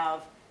need to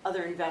have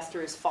other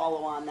investors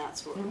follow on that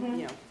sort of,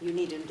 you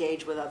need to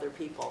engage with other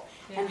people.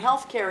 Yeah. And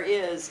healthcare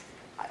is,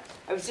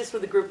 I was just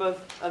with a group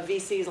of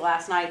VCs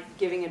last night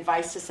giving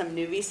advice to some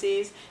new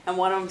VCs, and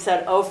one of them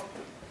said,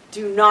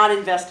 do not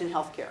invest in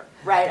healthcare,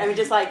 right?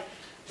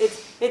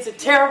 It's a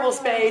terrible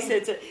space,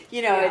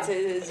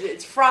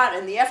 it's fraught,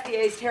 and the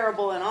FDA is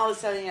terrible, and all this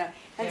stuff,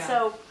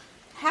 So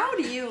how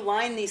do you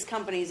line these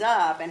companies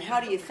up, and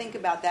how do you think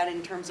about that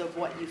in terms of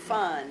what you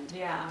fund?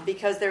 Yeah.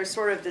 Because there's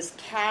sort of this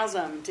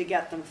chasm to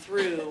get them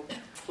through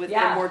with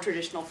the more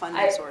traditional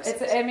funding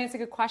sources. It's a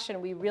good question.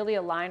 We really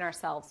align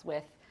ourselves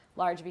with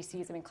large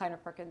VCs. Kleiner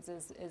Perkins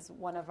is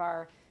one of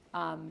our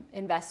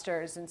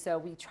investors, and so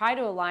we try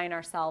to align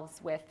ourselves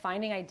with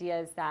finding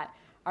ideas that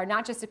are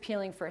not just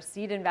appealing for a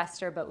seed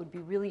investor, but would be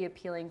really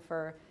appealing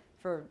for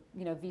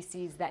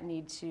VCs that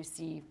need to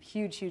see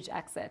huge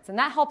exits. And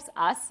that helps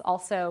us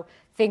also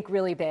think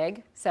really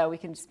big. So we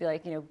can just be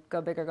like,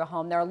 go big or go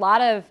home. There are a lot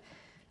of,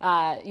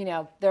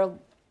 there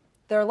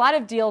are a lot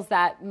of deals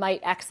that might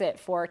exit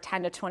for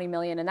 10 to 20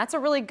 million. And that's a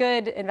really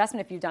good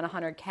investment if you've done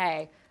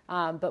 100K.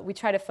 But we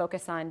try to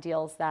focus on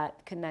deals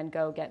that can then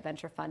go get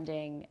venture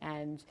funding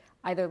and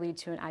either lead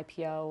to an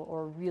IPO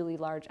or really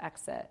large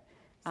exit.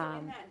 So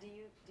in that, do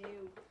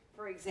you,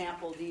 for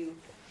example, do you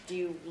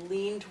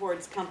lean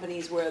towards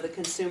companies where the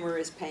consumer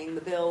is paying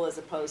the bill as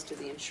opposed to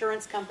the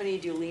insurance company?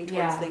 Do you lean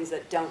towards things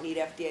that don't need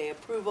FDA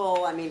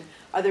approval?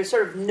 Are there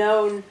sort of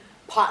known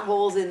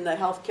potholes in the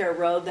healthcare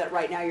road that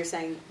right now you're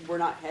saying we're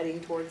not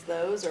heading towards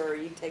those, or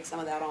you take some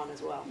of that on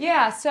as well?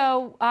 Yeah,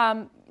 so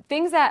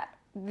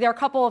there are a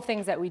couple of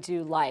things that we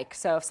do like.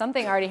 So if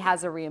something already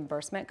has a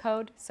reimbursement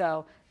code,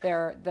 so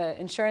the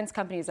insurance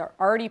companies are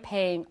already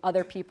paying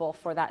other people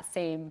for that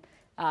same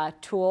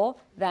tool,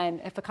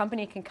 then if a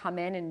company can come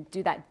in and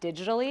do that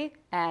digitally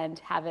and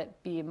have it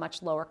be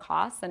much lower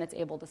cost, then it's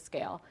able to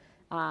scale.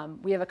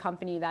 We have a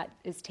company that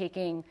is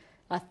taking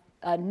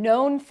a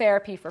known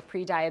therapy for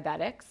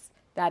pre-diabetics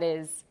that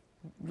is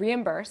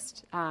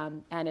reimbursed,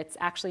 and it's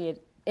actually an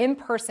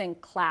in-person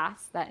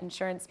class that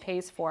insurance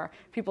pays for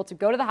people to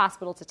go to the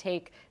hospital to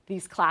take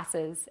these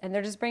classes, and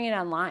they're just bringing it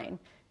online.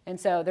 And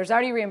so there's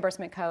already a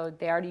reimbursement code.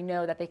 They already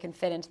know that they can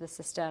fit into the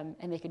system,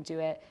 and they can do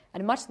it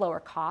at a much lower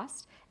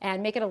cost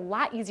and make it a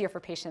lot easier for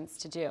patients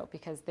to do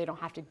because they don't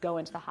have to go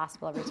into the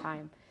hospital every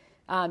time.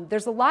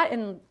 There's a lot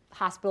in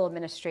hospital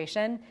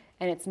administration,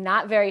 and it's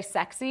not very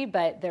sexy,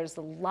 but there's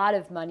a lot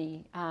of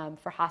money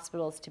for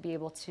hospitals to be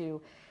able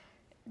to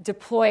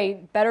deploy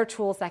better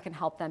tools that can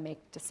help them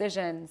make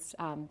decisions.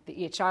 The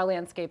EHR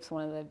landscape is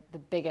one of the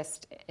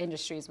biggest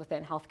industries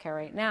within healthcare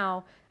right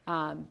now.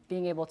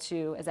 Being able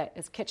to,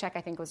 as KitCheck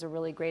I think was a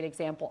really great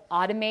example,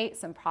 automate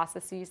some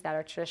processes that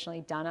are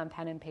traditionally done on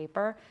pen and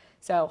paper.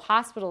 So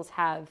hospitals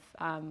have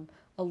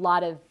a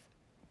lot of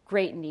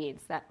great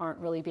needs that aren't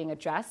really being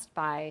addressed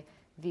by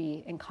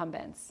the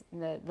incumbents.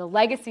 The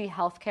legacy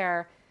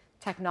healthcare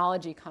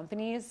technology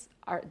companies,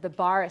 the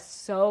bar is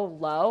so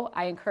low.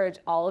 I encourage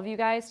all of you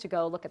guys to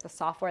go look at the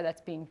software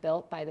that's being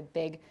built by the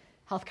big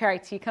healthcare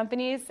IT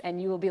companies,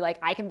 and you will be like,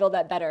 I can build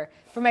that better.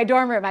 For my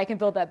dorm room, I can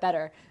build that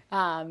better.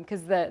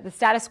 Because the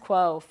status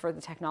quo for the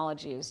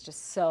technology is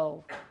just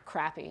so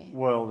crappy.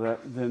 Well,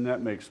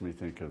 that makes me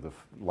think of the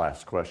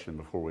last question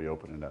before we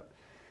open it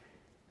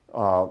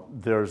up.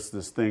 There's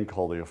this thing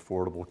called the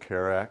Affordable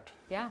Care Act.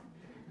 Yeah.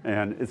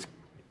 And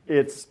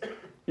it's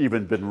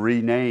even been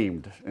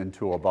renamed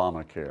into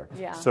Obamacare.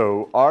 Yeah.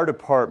 So our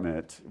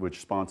department, which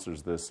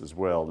sponsors this as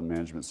well, the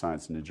Management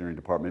Science and Engineering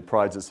Department,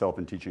 prides itself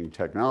in teaching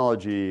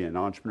technology and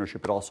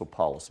entrepreneurship, but also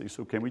policy.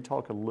 So can we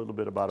talk a little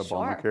bit about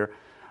Obamacare? Sure.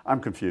 I'm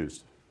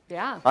confused.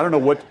 Yeah. I don't know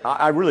what,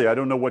 I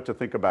don't know what to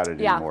think about it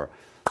anymore.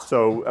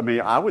 So, I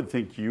mean, I would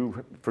think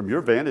you, from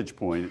your vantage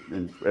point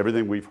and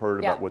everything we've heard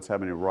about what's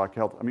happening in Rock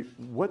Health, I mean,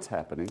 what's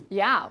happening?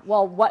 Yeah,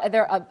 well,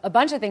 a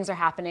bunch of things are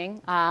happening.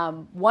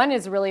 One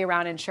is really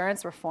around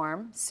insurance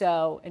reform.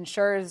 So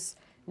insurers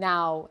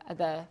now,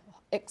 the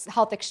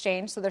health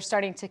exchange, so they're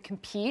starting to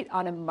compete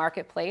on a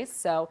marketplace.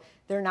 So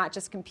they're not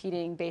just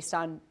competing based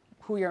on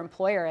who your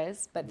employer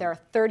is, but there are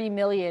 30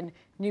 million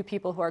new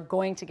people who are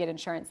going to get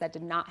insurance that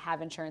did not have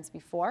insurance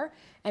before.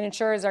 And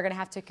insurers are going to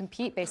have to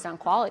compete based on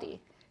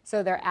quality.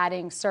 So they're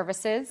adding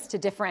services to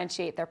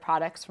differentiate their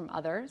products from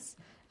others.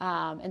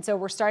 And so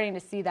we're starting to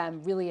see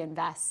them really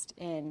invest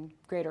in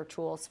greater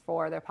tools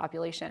for their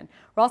population.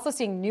 We're also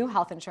seeing new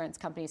health insurance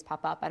companies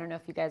pop up. I don't know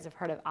if you guys have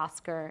heard of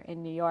Oscar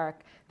in New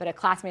York, but a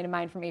classmate of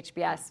mine from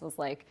HBS was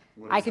like,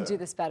 I could do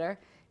this better.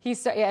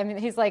 He's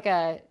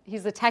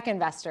a tech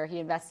investor. He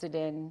invested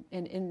in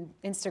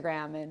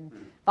Instagram and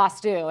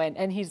Vostu,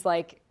 and he's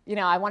like,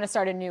 I want to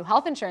start a new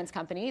health insurance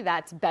company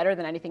that's better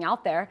than anything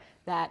out there,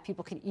 that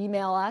people can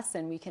email us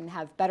and we can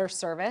have better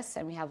service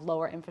and we have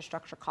lower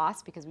infrastructure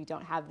costs because we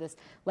don't have this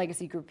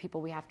legacy group of people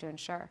we have to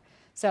insure.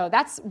 So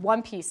that's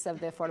one piece of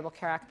the Affordable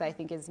Care Act that I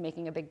think is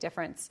making a big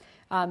difference.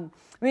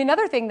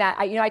 Another thing that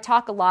I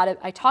talked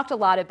a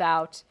lot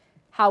about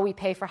how we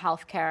pay for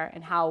healthcare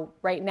and how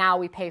right now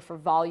we pay for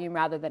volume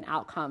rather than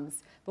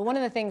outcomes. But one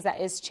of the things that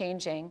is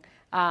changing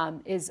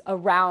is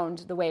around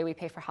the way we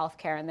pay for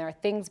healthcare. And there are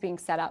things being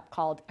set up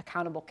called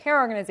accountable care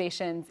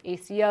organizations,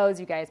 ACOs.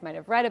 You guys might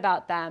have read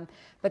about them.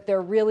 But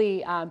they're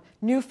really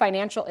new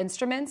financial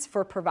instruments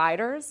for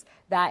providers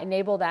that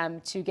enable them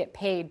to get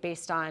paid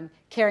based on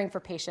caring for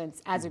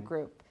patients as a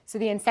group. So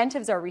the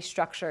incentives are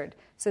restructured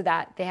so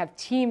that they have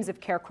teams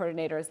of care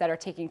coordinators that are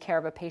taking care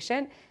of a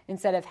patient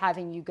instead of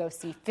having you go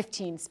see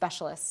 15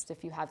 specialists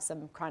if you have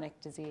some chronic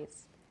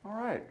disease. All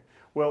right.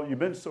 Well, you've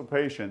been so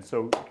patient,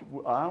 so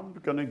I'm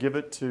going to give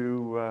it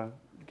to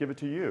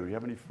you. You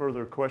have any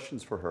further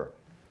questions for her?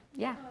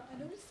 Yeah.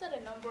 I noticed that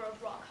a number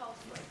of Rock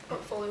Health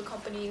portfolio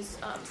companies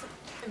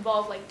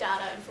involve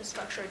data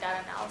infrastructure, data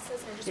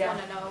analysis, and I just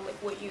want to know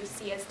what you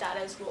see as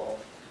data's role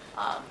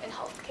in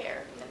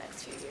healthcare in the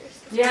next few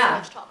years. There's so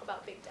much talk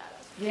about big data.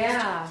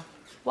 Yeah.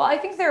 Well, I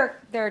think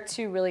there are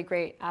two really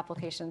great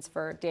applications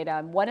for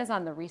data. One is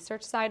on the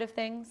research side of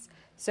things,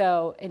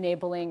 so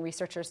enabling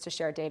researchers to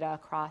share data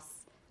across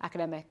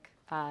academic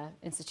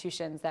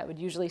institutions that would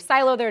usually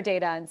silo their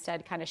data,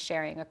 instead kind of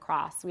sharing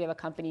across. We have a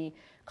company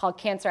called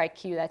Cancer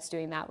IQ that's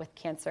doing that with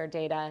cancer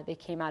data. They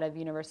came out of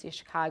University of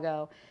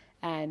Chicago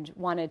and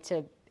wanted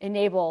to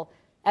enable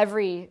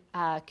every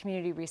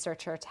community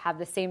researcher to have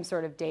the same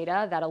sort of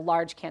data that a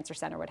large cancer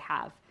center would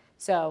have.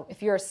 So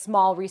if you're a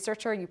small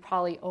researcher, you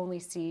probably only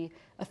see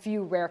a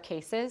few rare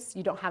cases.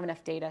 You don't have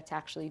enough data to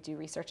actually do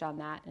research on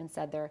that.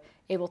 Instead, they're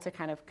able to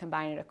kind of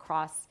combine it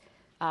across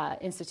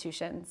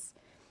institutions.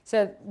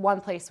 So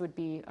one place would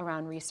be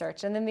around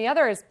research. And then the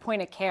other is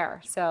point of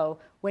care. So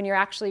when you're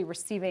actually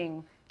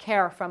receiving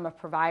care from a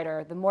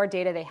provider, the more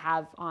data they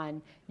have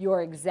on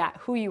your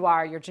who you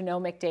are, your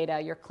genomic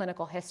data, your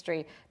clinical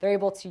history, they're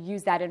able to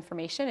use that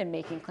information in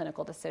making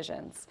clinical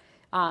decisions.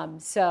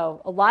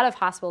 So a lot of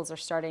hospitals are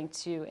starting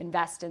to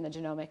invest in the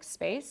genomic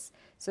space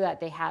so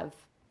that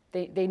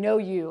they know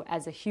you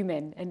as a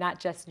human and not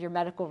just your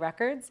medical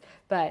records,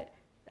 but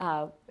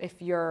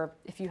if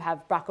you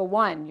have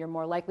BRCA1, you're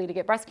more likely to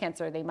get breast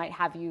cancer. They might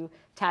have you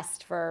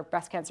test for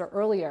breast cancer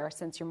earlier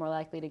since you're more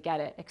likely to get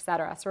it, et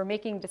cetera. So we're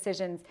making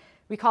decisions.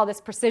 We call this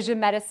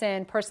precision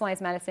medicine,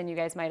 personalized medicine. You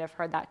guys might have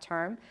heard that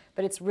term,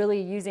 but it's really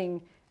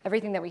using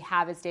everything that we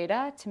have as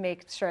data to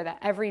make sure that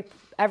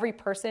every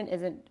person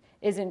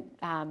isn't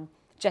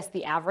just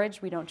the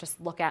average. We don't just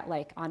look at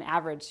like on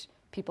average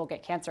people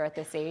get cancer at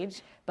this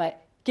age,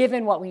 but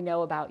given what we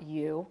know about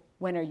you,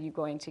 when are you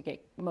going to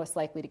get most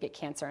likely to get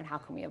cancer, and how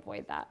can we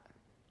avoid that?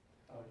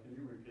 Can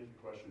you repeat the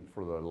question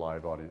for the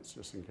live audience,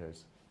 just in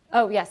case?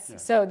 Oh, yes. Yeah.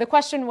 So the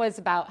question was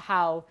about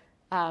how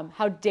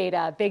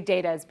big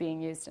data is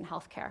being used in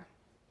healthcare.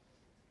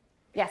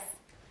 Yes.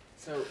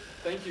 So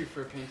thank you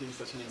for painting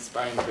such an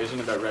inspiring vision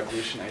about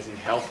revolutionizing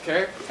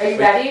healthcare. Are you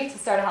ready to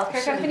start a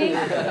healthcare company?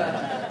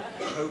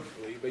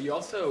 Hopefully. But you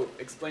also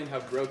explained how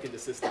broken the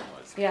system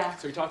was. Yeah.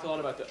 So we talked a lot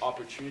about the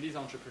opportunities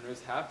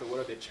entrepreneurs have, but what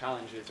are the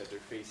challenges that they're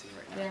facing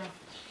right now?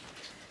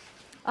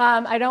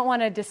 Yeah. I don't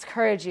want to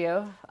discourage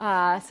you, so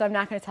I'm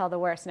not going to tell the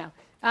worst. No.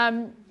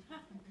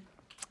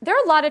 There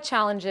are a lot of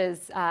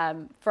challenges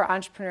for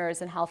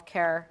entrepreneurs in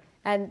healthcare,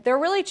 and they're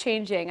really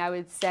changing. I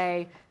would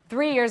say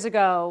 3 years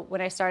ago when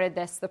I started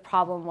this, the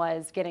problem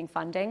was getting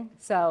funding.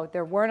 So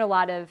there weren't a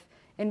lot of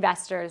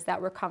investors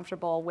that were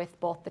comfortable with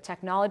both the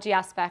technology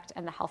aspect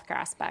and the healthcare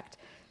aspect.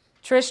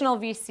 Traditional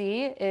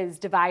VC is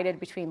divided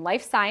between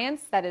life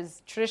science, that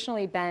has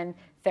traditionally been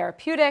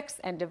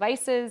therapeutics and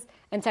devices,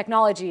 and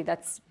technology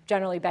that's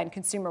generally been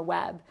consumer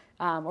web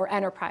or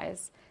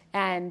enterprise.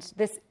 And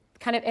this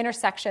kind of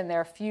intersection, there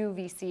are a few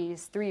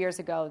VCs 3 years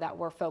ago that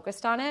were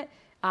focused on it.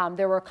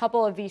 There were a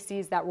couple of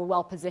VCs that were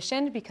well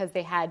positioned because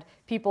they had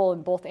people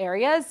in both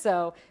areas.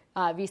 So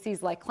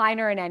VCs like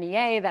Kleiner and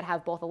NEA that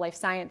have both a life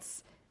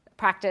science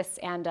practice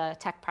and a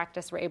tech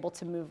practice were able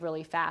to move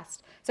really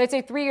fast. So I'd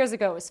say 3 years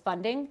ago it was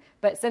funding,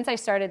 but since I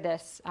started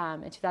this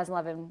in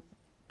 2011,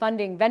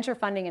 venture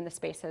funding in the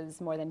space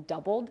has more than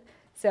doubled.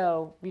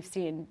 So we've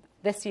seen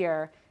this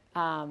year,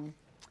 I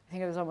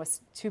think it was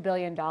almost $2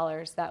 billion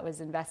that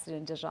was invested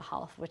in digital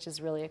health, which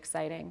is really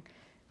exciting.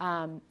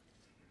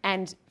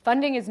 And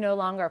funding is no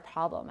longer a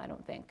problem, I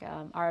don't think.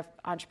 Our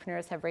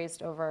entrepreneurs have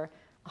raised over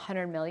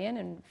 $100 million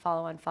in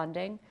follow-on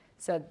funding.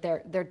 So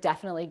they're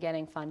definitely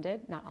getting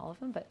funded. Not all of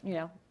them, but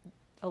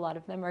a lot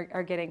of them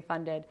are getting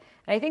funded.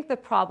 And I think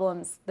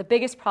the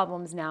biggest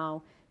problems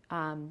now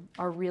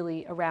are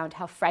really around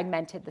how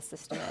fragmented the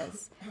system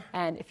is.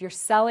 And if you're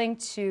selling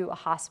to a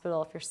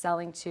hospital, if you're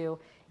selling to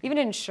even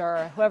an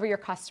insurer, whoever your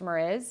customer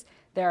is,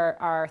 there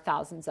are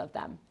thousands of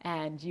them.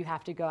 And you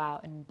have to go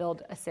out and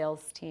build a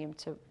sales team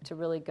to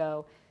really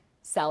go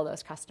sell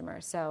those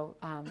customers. So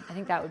I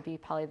think that would be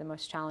probably the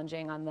most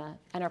challenging on the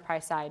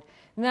enterprise side.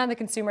 And then on the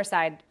consumer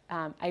side,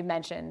 I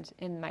mentioned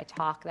in my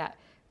talk that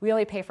we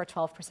only pay for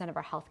 12% of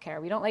our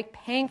healthcare. We don't like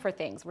paying for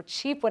things. We're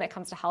cheap when it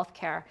comes to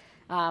healthcare.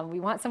 We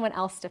want someone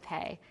else to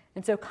pay.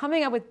 And so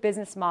coming up with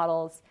business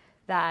models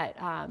that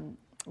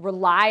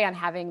rely on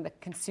having the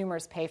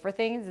consumers pay for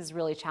things is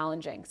really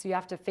challenging. So you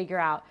have to figure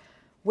out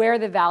where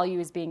the value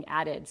is being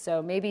added.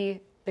 So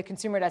maybe the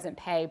consumer doesn't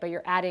pay, but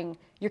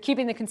you're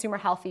keeping the consumer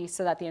healthy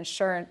so that the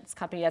insurance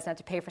company doesn't have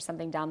to pay for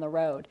something down the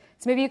road.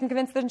 So maybe you can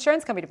convince the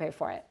insurance company to pay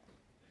for it.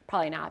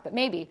 Probably not, but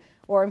maybe.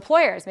 Or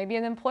employers, maybe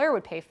an employer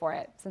would pay for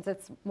it since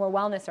it's more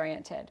wellness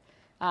oriented.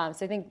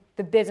 So I think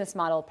the business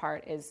model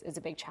part is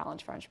a big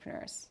challenge for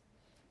entrepreneurs,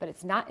 but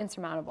it's not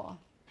insurmountable.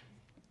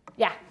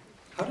 Yeah?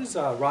 How does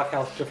Rock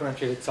Health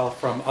differentiate itself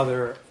from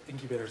other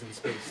incubators in the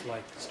space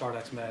like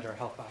StartX Med or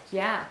HealthBox?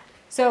 Yeah.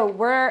 So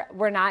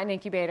we're not an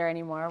incubator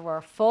anymore. We're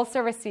a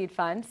full-service seed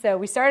fund. So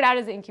we started out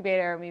as an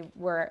incubator, and we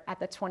were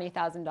at the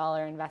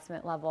 $20,000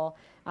 investment level.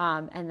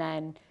 And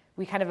then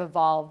we kind of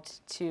evolved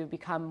to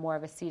become more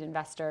of a seed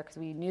investor because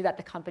we knew that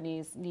the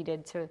companies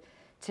needed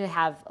to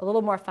have a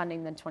little more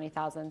funding than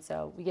 $20,000.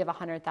 So we give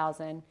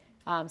 $100,000.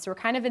 So we're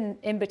kind of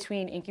in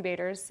between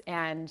incubators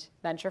and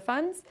venture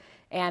funds.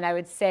 And I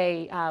would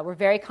say we're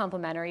very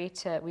complementary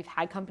we've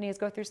had companies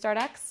go through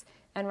StartX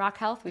and Rock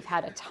Health. We've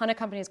had a ton of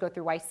companies go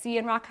through YC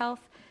and Rock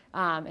Health.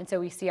 And so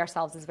we see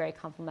ourselves as very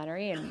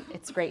complementary. And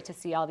it's great to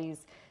see all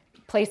these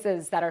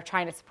places that are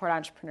trying to support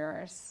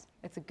entrepreneurs.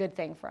 It's a good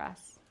thing for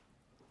us.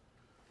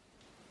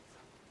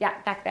 Yeah,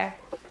 back there.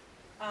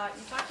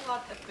 You talked a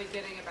lot at the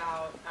beginning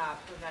about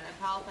preventive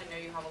health. I know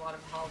you have a lot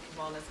of health,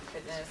 wellness, and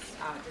fitness,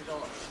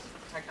 digital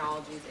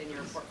technologies in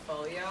your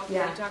portfolio.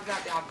 Yeah. Can you talk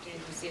about the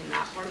opportunities you see in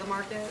that part of the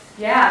market?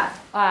 Yeah.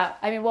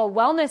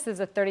 Wellness is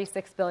a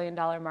 $36 billion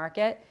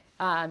market,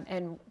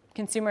 and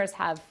consumers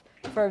have,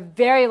 for a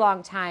very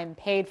long time,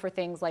 paid for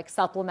things like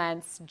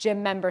supplements,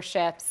 gym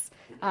memberships,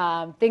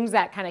 things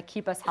that kind of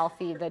keep us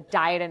healthy. The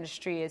diet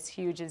industry is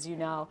huge, as you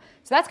know.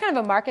 So that's kind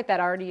of a market that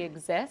already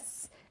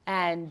exists.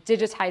 And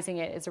digitizing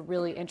it is a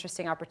really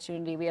interesting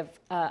opportunity. We have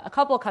a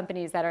couple of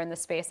companies that are in the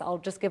space. I'll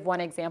just give one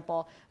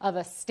example of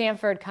a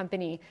Stanford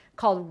company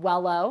called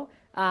Wello.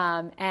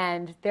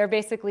 And they're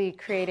basically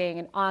creating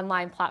an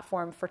online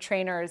platform for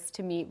trainers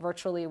to meet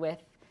virtually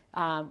with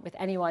with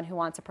anyone who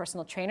wants a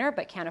personal trainer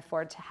but can't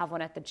afford to have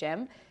one at the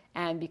gym.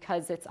 And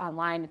because it's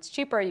online, it's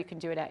cheaper. You can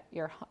do it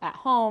at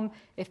home.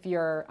 If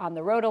you're on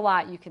the road a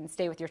lot, you can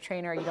stay with your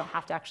trainer. You don't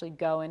have to actually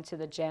go into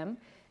the gym.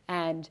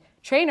 And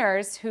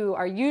trainers who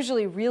are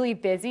usually really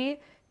busy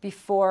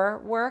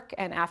before work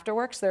and after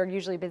work, so they're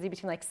usually busy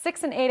between like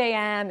 6 and 8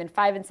 a.m. and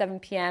 5 and 7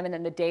 p.m. And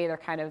then the day they're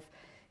kind of,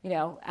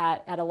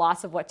 at a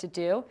loss of what to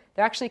do.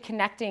 They're actually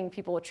connecting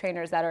people with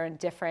trainers that are in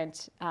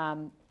different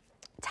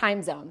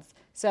time zones.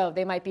 So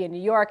they might be in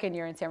New York and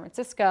you're in San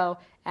Francisco,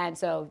 and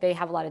so they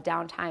have a lot of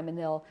downtime, and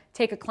they'll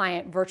take a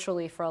client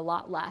virtually for a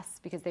lot less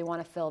because they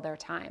want to fill their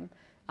time.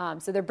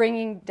 So they're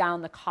bringing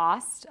down the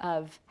cost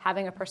of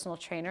having a personal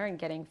trainer and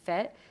getting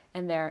fit,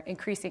 and they're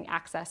increasing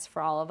access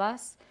for all of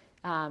us,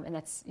 and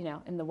that's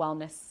in the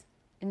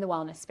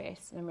wellness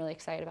space. And I'm really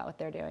excited about what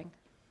they're doing.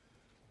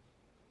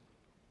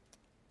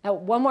 Now,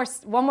 one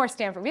more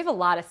Stanford. We have a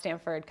lot of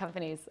Stanford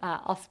companies.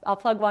 I'll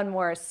plug one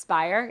more,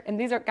 Spire, and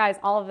these are guys.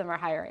 All of them are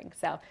hiring.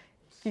 So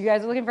if you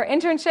guys are looking for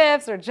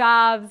internships or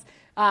jobs,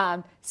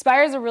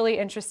 Spire is a really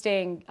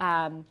interesting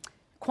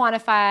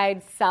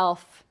quantified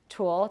self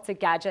tool. It's a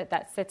gadget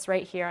that sits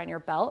right here on your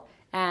belt,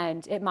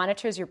 and it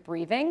monitors your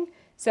breathing.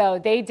 So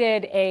they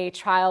did a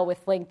trial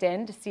with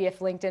LinkedIn to see if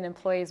LinkedIn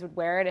employees would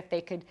wear it, if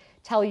they could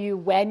tell you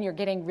when you're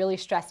getting really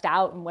stressed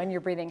out and when you're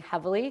breathing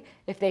heavily,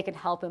 if they could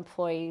help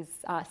employees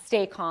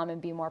stay calm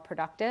and be more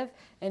productive.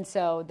 And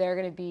so they're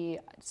going to be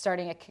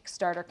starting a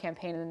Kickstarter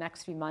campaign in the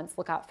next few months.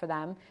 Look out for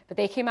them. But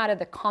they came out of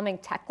the Calming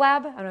Tech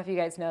Lab. I don't know if you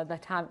guys know the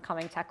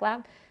Calming Tech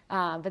Lab,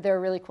 but they're a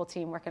really cool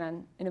team working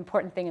on an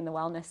important thing in the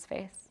wellness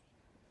space.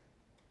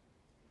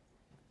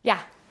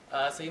 Yeah?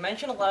 So you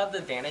mentioned a lot of the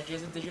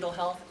advantages of digital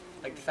health,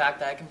 like the fact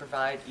that it can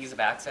provide ease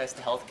of access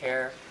to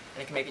healthcare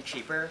and it can make it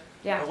cheaper.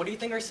 Yeah. But what do you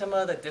think are some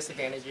of the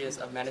disadvantages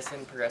of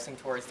medicine progressing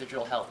towards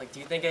digital health? Like, do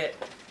you think it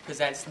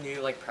presents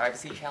new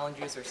privacy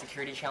challenges or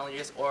security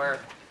challenges? Or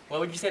what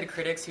would you say to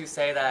critics who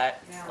say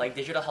that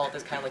digital health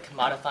is kind of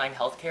commodifying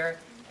healthcare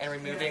and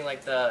removing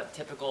the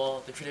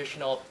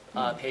traditional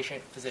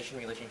patient-physician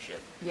relationship?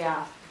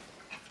 Yeah.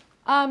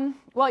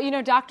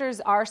 Well,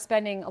 doctors are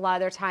spending a lot of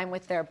their time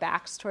with their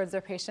backs towards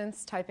their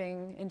patients,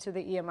 typing into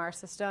the EMR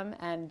system,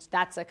 and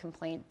that's a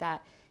complaint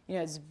that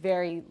is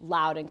very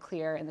loud and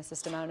clear in the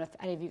system. I don't know if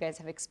any of you guys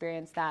have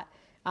experienced that.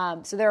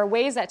 So there are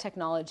ways that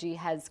technology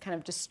has kind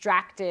of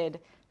distracted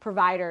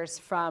providers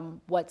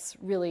from what's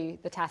really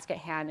the task at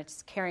hand.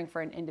 It's caring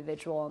for an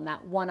individual and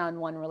that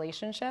one-on-one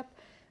relationship.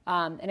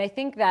 And I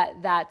think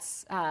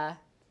that's a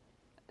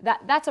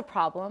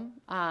problem.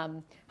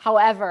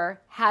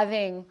 However,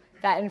 having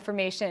that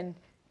information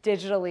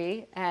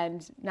digitally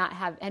and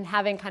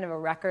having kind of a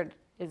record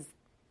is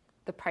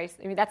the price.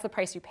 I mean, that's the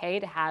price you pay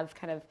to have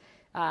kind of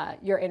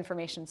your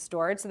information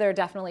stored. So there are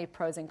definitely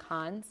pros and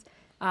cons.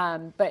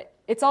 But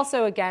it's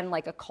also, again,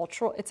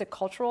 it's a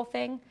cultural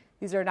thing.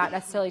 These are not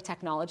necessarily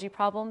technology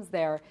problems.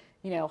 They're,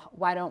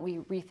 why aren't we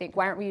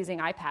using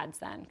iPads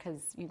then?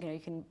 Because you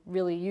can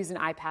really use an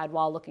iPad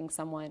while looking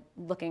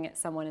at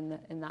someone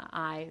in the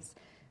eyes.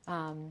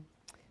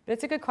 But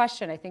it's a good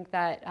question. I think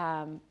that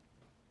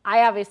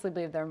I obviously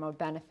believe there are more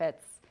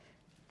benefits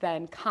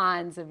than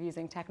cons of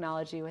using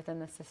technology within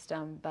the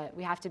system, but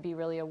we have to be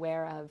really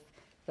aware of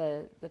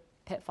the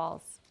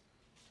pitfalls.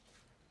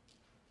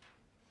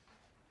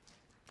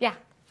 Yeah?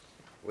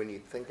 When you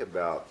think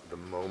about the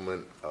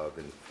moment of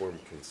informed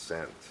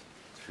consent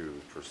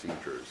to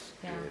procedures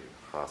in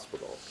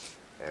hospitals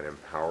and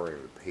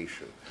empowering the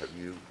patient, have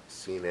you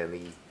seen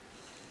any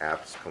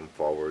apps come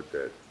forward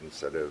that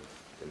instead of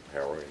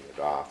empowering the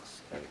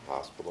docs and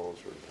hospitals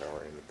or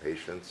empowering the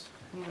patients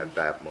at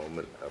that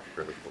moment of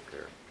critical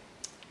care?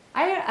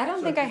 I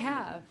don't think I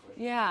have.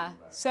 Yeah.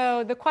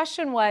 So the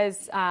question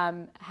was,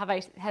 have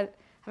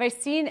I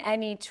seen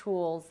any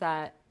tools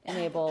that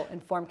enable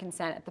informed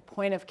consent at the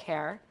point of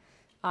care?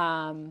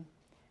 And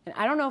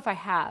I don't know if I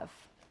have.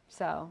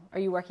 So are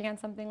you working on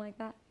something like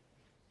that?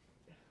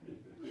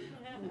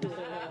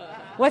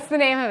 What's the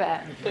name of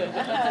it?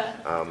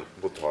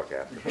 We'll talk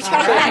after.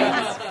 All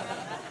right.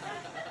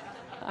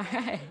 All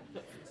right.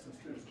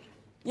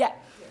 Yeah.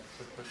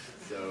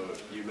 So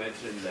you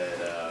mentioned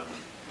that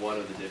one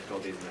of the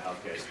difficulties in the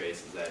healthcare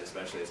space is that,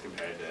 especially as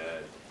compared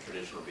to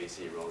traditional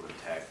VC roles in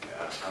tech,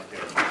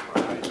 healthcare is much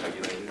more highly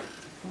regulated.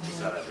 We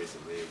saw that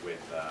recently with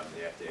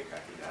the FDA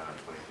cracking down on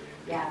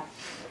 23andMe. Yeah.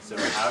 So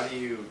how do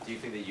you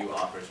think that you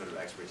offer sort of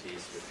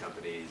expertise with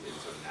companies in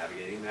sort of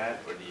navigating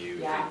that, or do you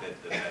think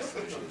that the best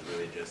solution is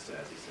really just,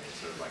 as you say,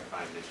 sort of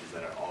find niches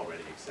that are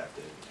already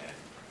accepted and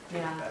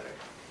make it better?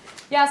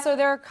 Yeah, so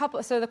there are a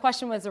couple. So the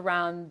question was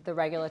around the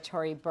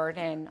regulatory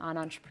burden on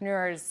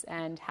entrepreneurs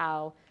and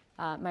how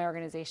my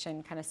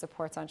organization kind of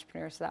supports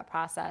entrepreneurs through that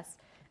process.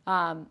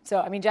 So,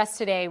 I mean, just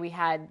today we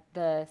had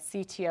the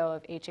CTO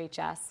of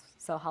HHS,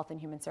 so Health and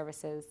Human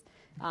Services,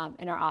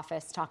 in our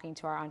office talking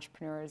to our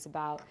entrepreneurs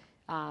about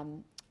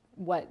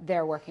what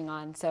they're working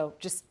on. So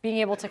just being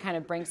able to kind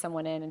of bring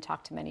someone in and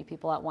talk to many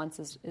people at once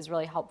is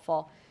really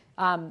helpful.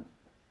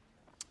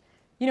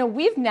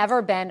 We've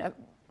never been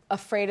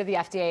afraid of the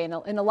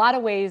FDA. In a lot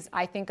of ways,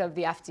 I think of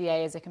the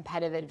FDA as a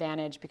competitive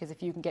advantage because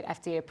if you can get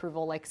FDA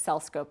approval, like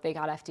CellScope, they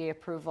got FDA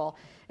approval,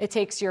 it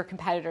takes your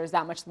competitors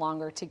that much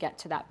longer to get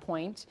to that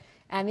point.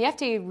 And the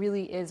FDA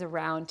really is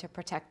around to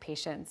protect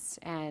patients.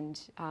 And,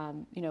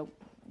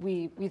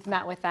 we've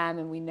met with them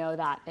and we know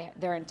that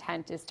their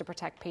intent is to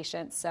protect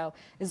patients. So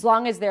as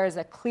long as there is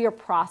a clear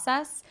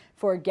process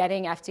for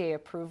getting FDA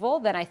approval,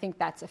 then I think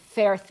that's a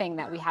fair thing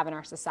that we have in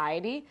our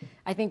society.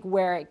 I think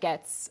where it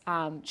gets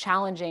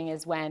challenging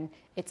is when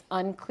it's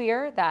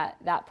unclear,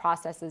 that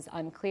process is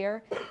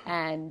unclear.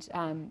 And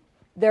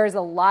there's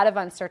a lot of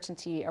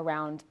uncertainty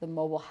around the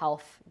mobile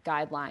health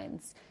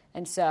guidelines.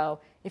 And so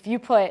if you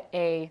put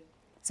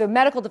so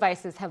medical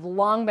devices have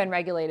long been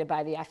regulated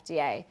by the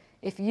FDA.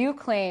 If you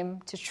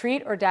claim to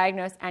treat or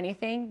diagnose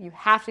anything, you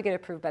have to get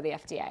approved by the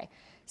FDA.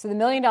 So the $1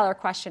 million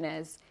question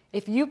is,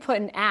 if you put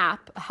an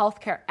app, a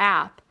healthcare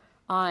app,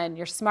 on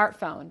your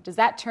smartphone, does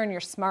that turn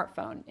your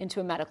smartphone into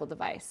a medical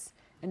device?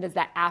 And does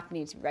that app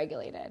need to be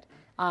regulated?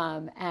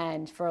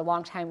 And for a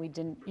long time,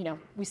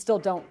 we still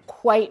don't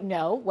quite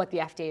know what the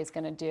FDA is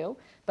going to do,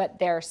 but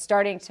they're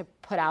starting to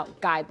put out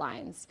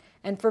guidelines.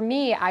 And for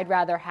me, I'd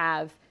rather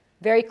have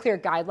very clear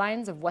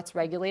guidelines of what's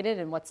regulated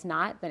and what's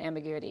not than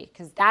ambiguity,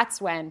 because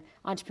that's when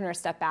entrepreneurs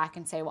step back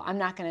and say, well, I'm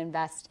not going to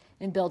invest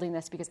in building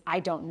this because I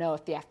don't know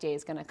if the FDA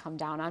is going to come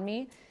down on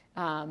me.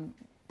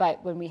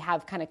 But when we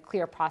have kind of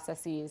clear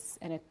processes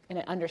and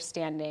an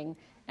understanding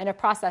and a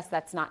process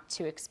that's not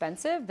too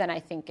expensive, then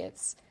I think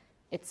it's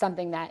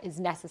something that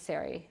is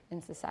necessary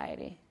in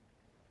society.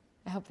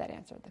 I hope that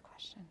answered the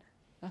question.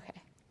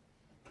 Okay.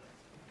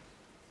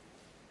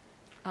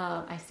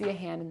 I see a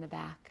hand in the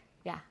back.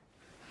 Yeah.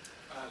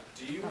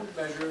 Do you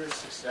measure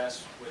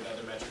success with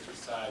other metrics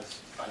besides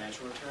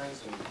financial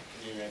returns? And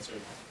can you answer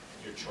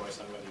your choice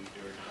on whether you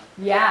do or not?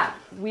 Yeah.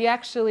 We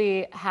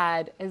actually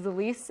had, is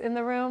Elise in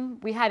the room?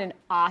 We had an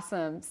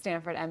awesome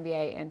Stanford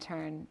MBA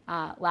intern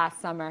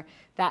last summer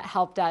that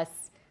helped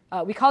us.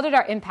 We called it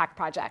our Impact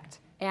Project.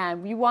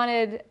 And we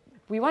wanted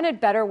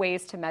better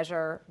ways to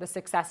measure the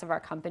success of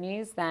our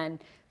companies than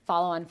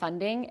follow-on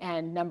funding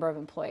and number of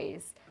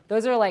employees.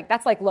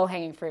 That's like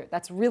low-hanging fruit.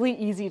 That's really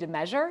easy to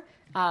measure,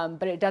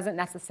 but it doesn't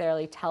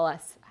necessarily tell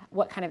us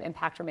what kind of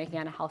impact we're making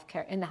on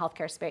in the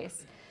healthcare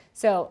space.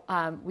 So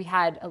we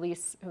had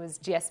Elise, who was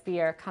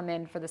GSBer, come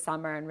in for the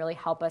summer and really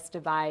help us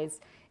devise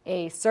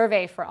a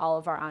survey for all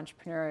of our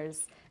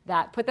entrepreneurs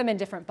that put them in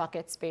different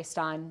buckets based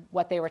on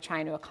what they were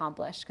trying to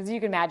accomplish. Because you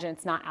can imagine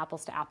it's not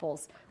apples to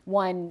apples.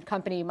 One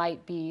company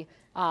might be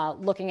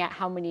looking at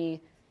how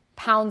many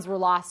pounds were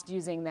lost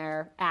using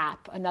their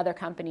app. Another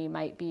company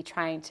might be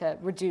trying to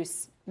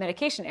reduce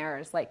medication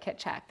errors like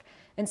KitCheck.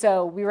 And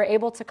so we were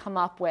able to come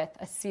up with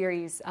a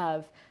series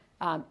of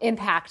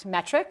impact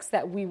metrics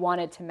that we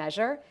wanted to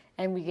measure,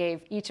 and we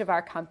gave each of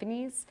our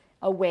companies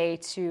a way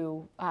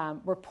to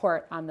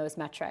report on those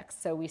metrics.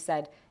 So we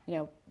said,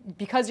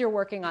 because you're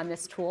working on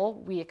this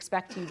tool, we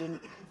expect you to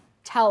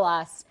tell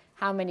us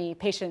how many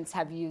patients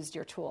have used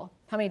your tool,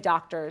 how many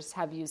doctors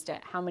have used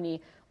it, how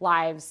many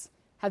lives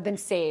have been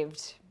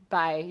saved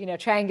by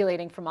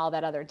triangulating from all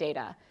that other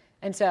data.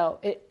 And so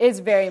it is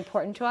very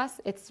important to us.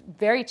 It's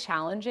very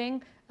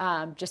challenging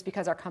just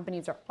because our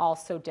companies are all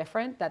so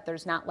different that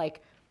there's not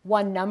like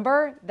one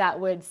number that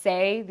would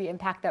say the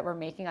impact that we're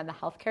making on the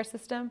healthcare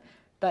system,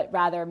 but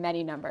rather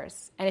many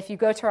numbers. And if you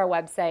go to our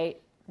website,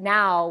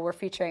 now we're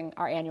featuring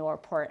our annual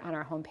report on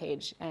our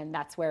homepage, and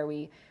that's where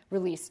we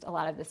released a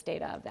lot of this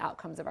data of the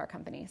outcomes of our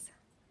companies.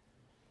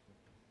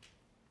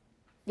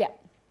 Yeah.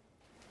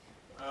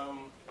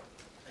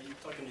 You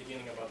talked in the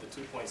beginning about the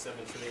 $2.7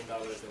 trillion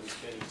that we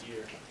spend each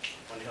year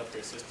on the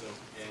healthcare system,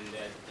 and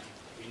that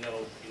we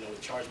know,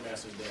 with charge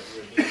masters that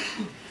we're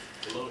being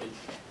loaded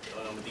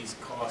with these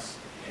costs.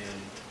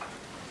 And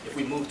if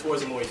we move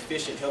towards a more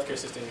efficient healthcare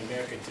system in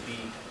America to be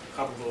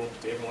comparable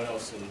to everyone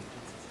else in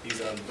these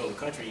developed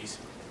countries,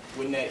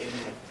 wouldn't that,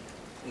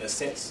 in a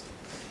sense,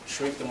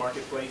 shrink the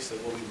marketplace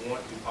of what we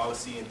want through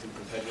policy and through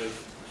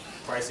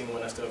competitive pricing and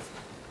all that stuff?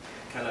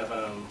 Kind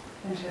of.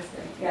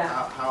 Interesting. Yeah.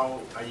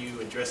 How are you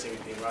addressing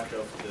in Rock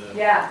Health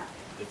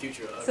the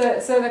future of?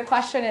 So the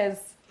question is,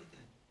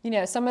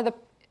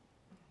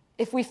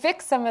 if we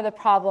fix some of the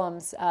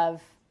problems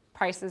of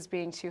prices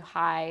being too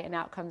high and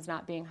outcomes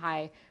not being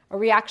high, are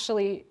we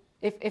actually,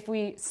 if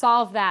we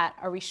solve that,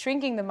 are we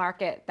shrinking the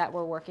market that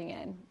we're working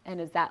in?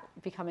 And is that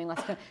becoming less?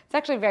 It's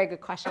actually a very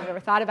good question. I've never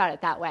thought about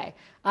it that way.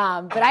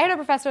 But I had a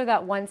professor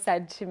that once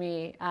said to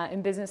me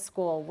in business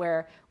school,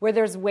 where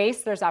there's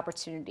waste, there's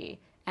opportunity.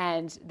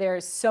 And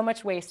there's so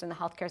much waste in the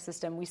healthcare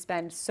system. We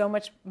spend so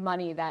much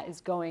money that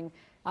is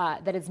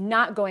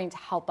not going to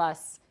help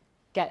us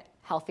get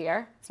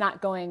healthier. It's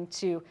not going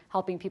to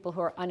helping people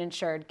who are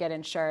uninsured get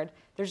insured.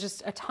 There's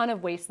just a ton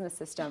of waste in the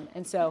system.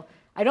 And so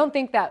I don't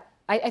think that,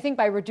 I think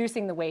by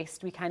reducing the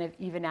waste, we kind of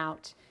even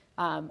out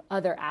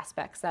other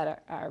aspects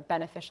that are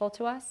beneficial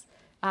to us.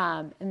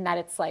 And that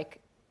it's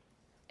like,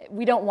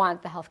 we don't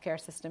want the healthcare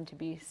system to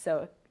be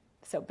so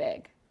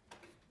big.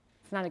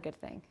 It's not a good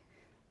thing.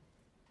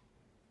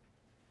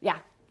 Yeah.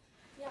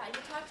 Yeah, you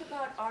talked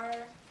about our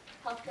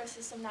healthcare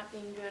system not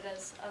being good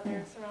as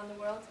others around the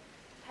world,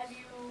 have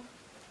you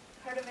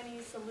heard of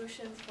any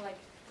solutions for like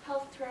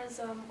health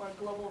tourism or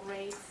global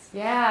race?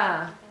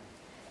 Yeah.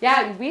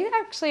 Yeah, we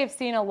actually have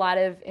seen a lot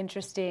of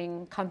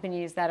interesting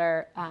companies that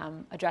are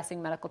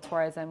addressing medical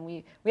tourism.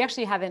 We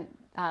actually haven't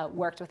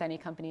worked with any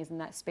companies in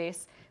that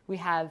space. We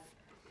have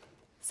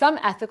some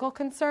ethical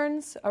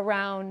concerns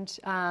around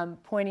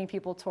pointing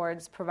people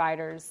towards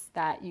providers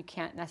that you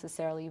can't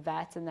necessarily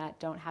vet and that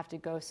don't have to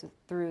go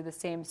through the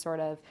same sort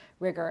of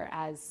rigor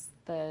as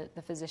the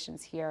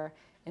physicians here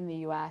in the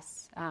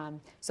U.S.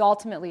 So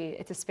ultimately,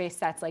 it's a space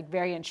that's like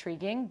very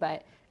intriguing,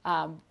 but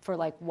for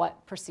like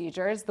what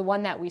procedures, the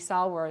one that we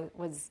saw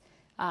was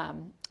a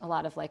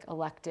lot of like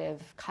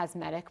elective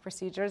cosmetic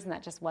procedures, and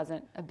that just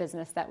wasn't a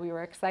business that we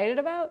were excited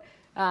about.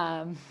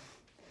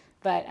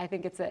 But I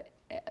think it's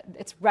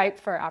ripe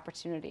for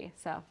opportunity,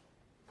 so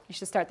you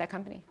should start that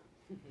company.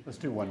 Let's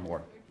do one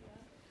more.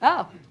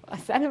 Oh,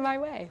 send it my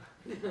way.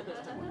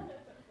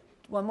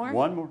 One more?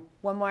 One more.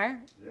 One more?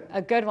 Yeah.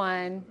 A good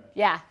one.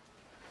 Yeah.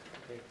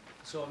 Okay.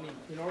 So, I mean,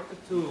 in order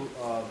to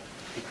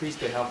decrease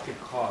the healthcare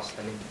cost,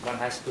 I mean, one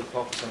has to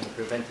focus on the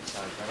preventive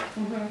side, right?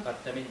 Mm-hmm. But,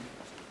 I mean,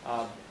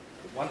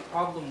 one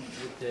problem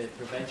with the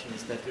prevention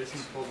is that there isn't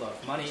a whole lot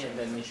of money, and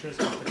then insurance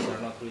companies are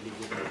not really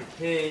willing to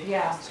pay.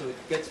 Yeah. So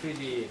it gets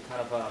really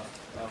kind of a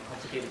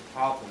complicated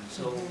problem.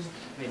 So,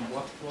 I mean,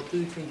 what do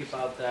you think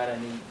about that? I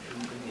mean,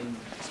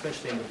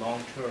 especially in the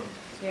long term.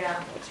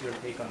 Yeah. What's your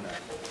take on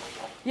that?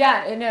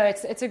 Yeah, no,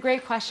 it's a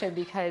great question,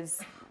 because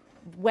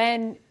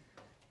when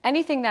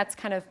anything that's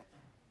kind of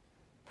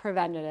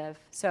preventative,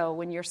 so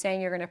when you're saying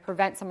you're going to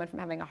prevent someone from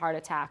having a heart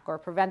attack or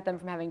prevent them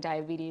from having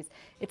diabetes,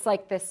 it's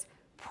like this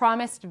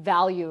promised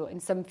value in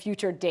some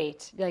future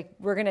date. Like,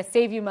 we're going to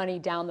save you money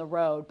down the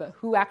road, but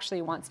who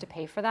actually wants to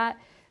pay for that?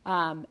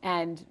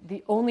 And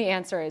the only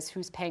answer is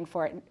who's paying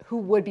for it, who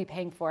would be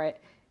paying for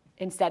it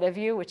instead of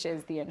you, which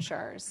is the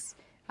insurers.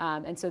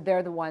 And so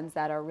they're the ones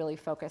that are really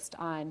focused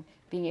on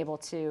being able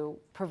to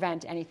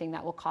prevent anything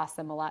that will cost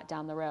them a lot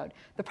down the road.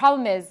 The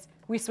problem is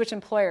we switch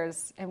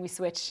employers and we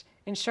switch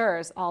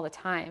insurers all the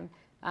time.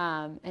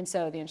 And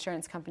so the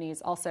insurance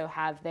companies also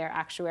have their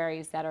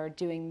actuaries that are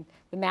doing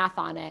the math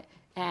on it.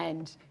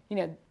 And, you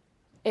know,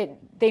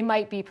 they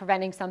might be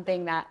preventing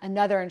something that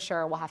another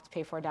insurer will have to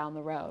pay for down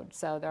the road.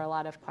 So there are a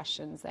lot of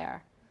questions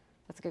there.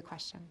 That's a good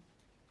question.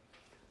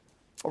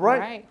 All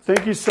right.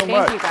 Thank you so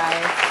much. Thank you,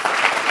 guys.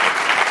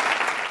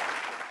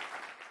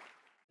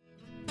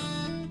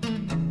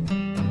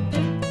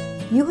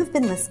 You have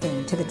been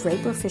listening to the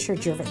Draper Fisher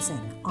Jurvetson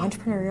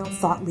Entrepreneurial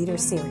Thought Leader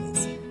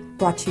Series,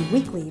 brought to you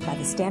weekly by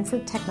the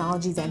Stanford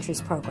Technology Ventures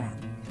Program.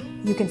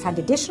 You can find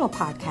additional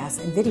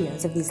podcasts and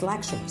videos of these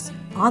lectures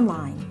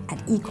online at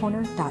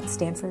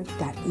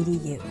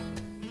ecorner.stanford.edu.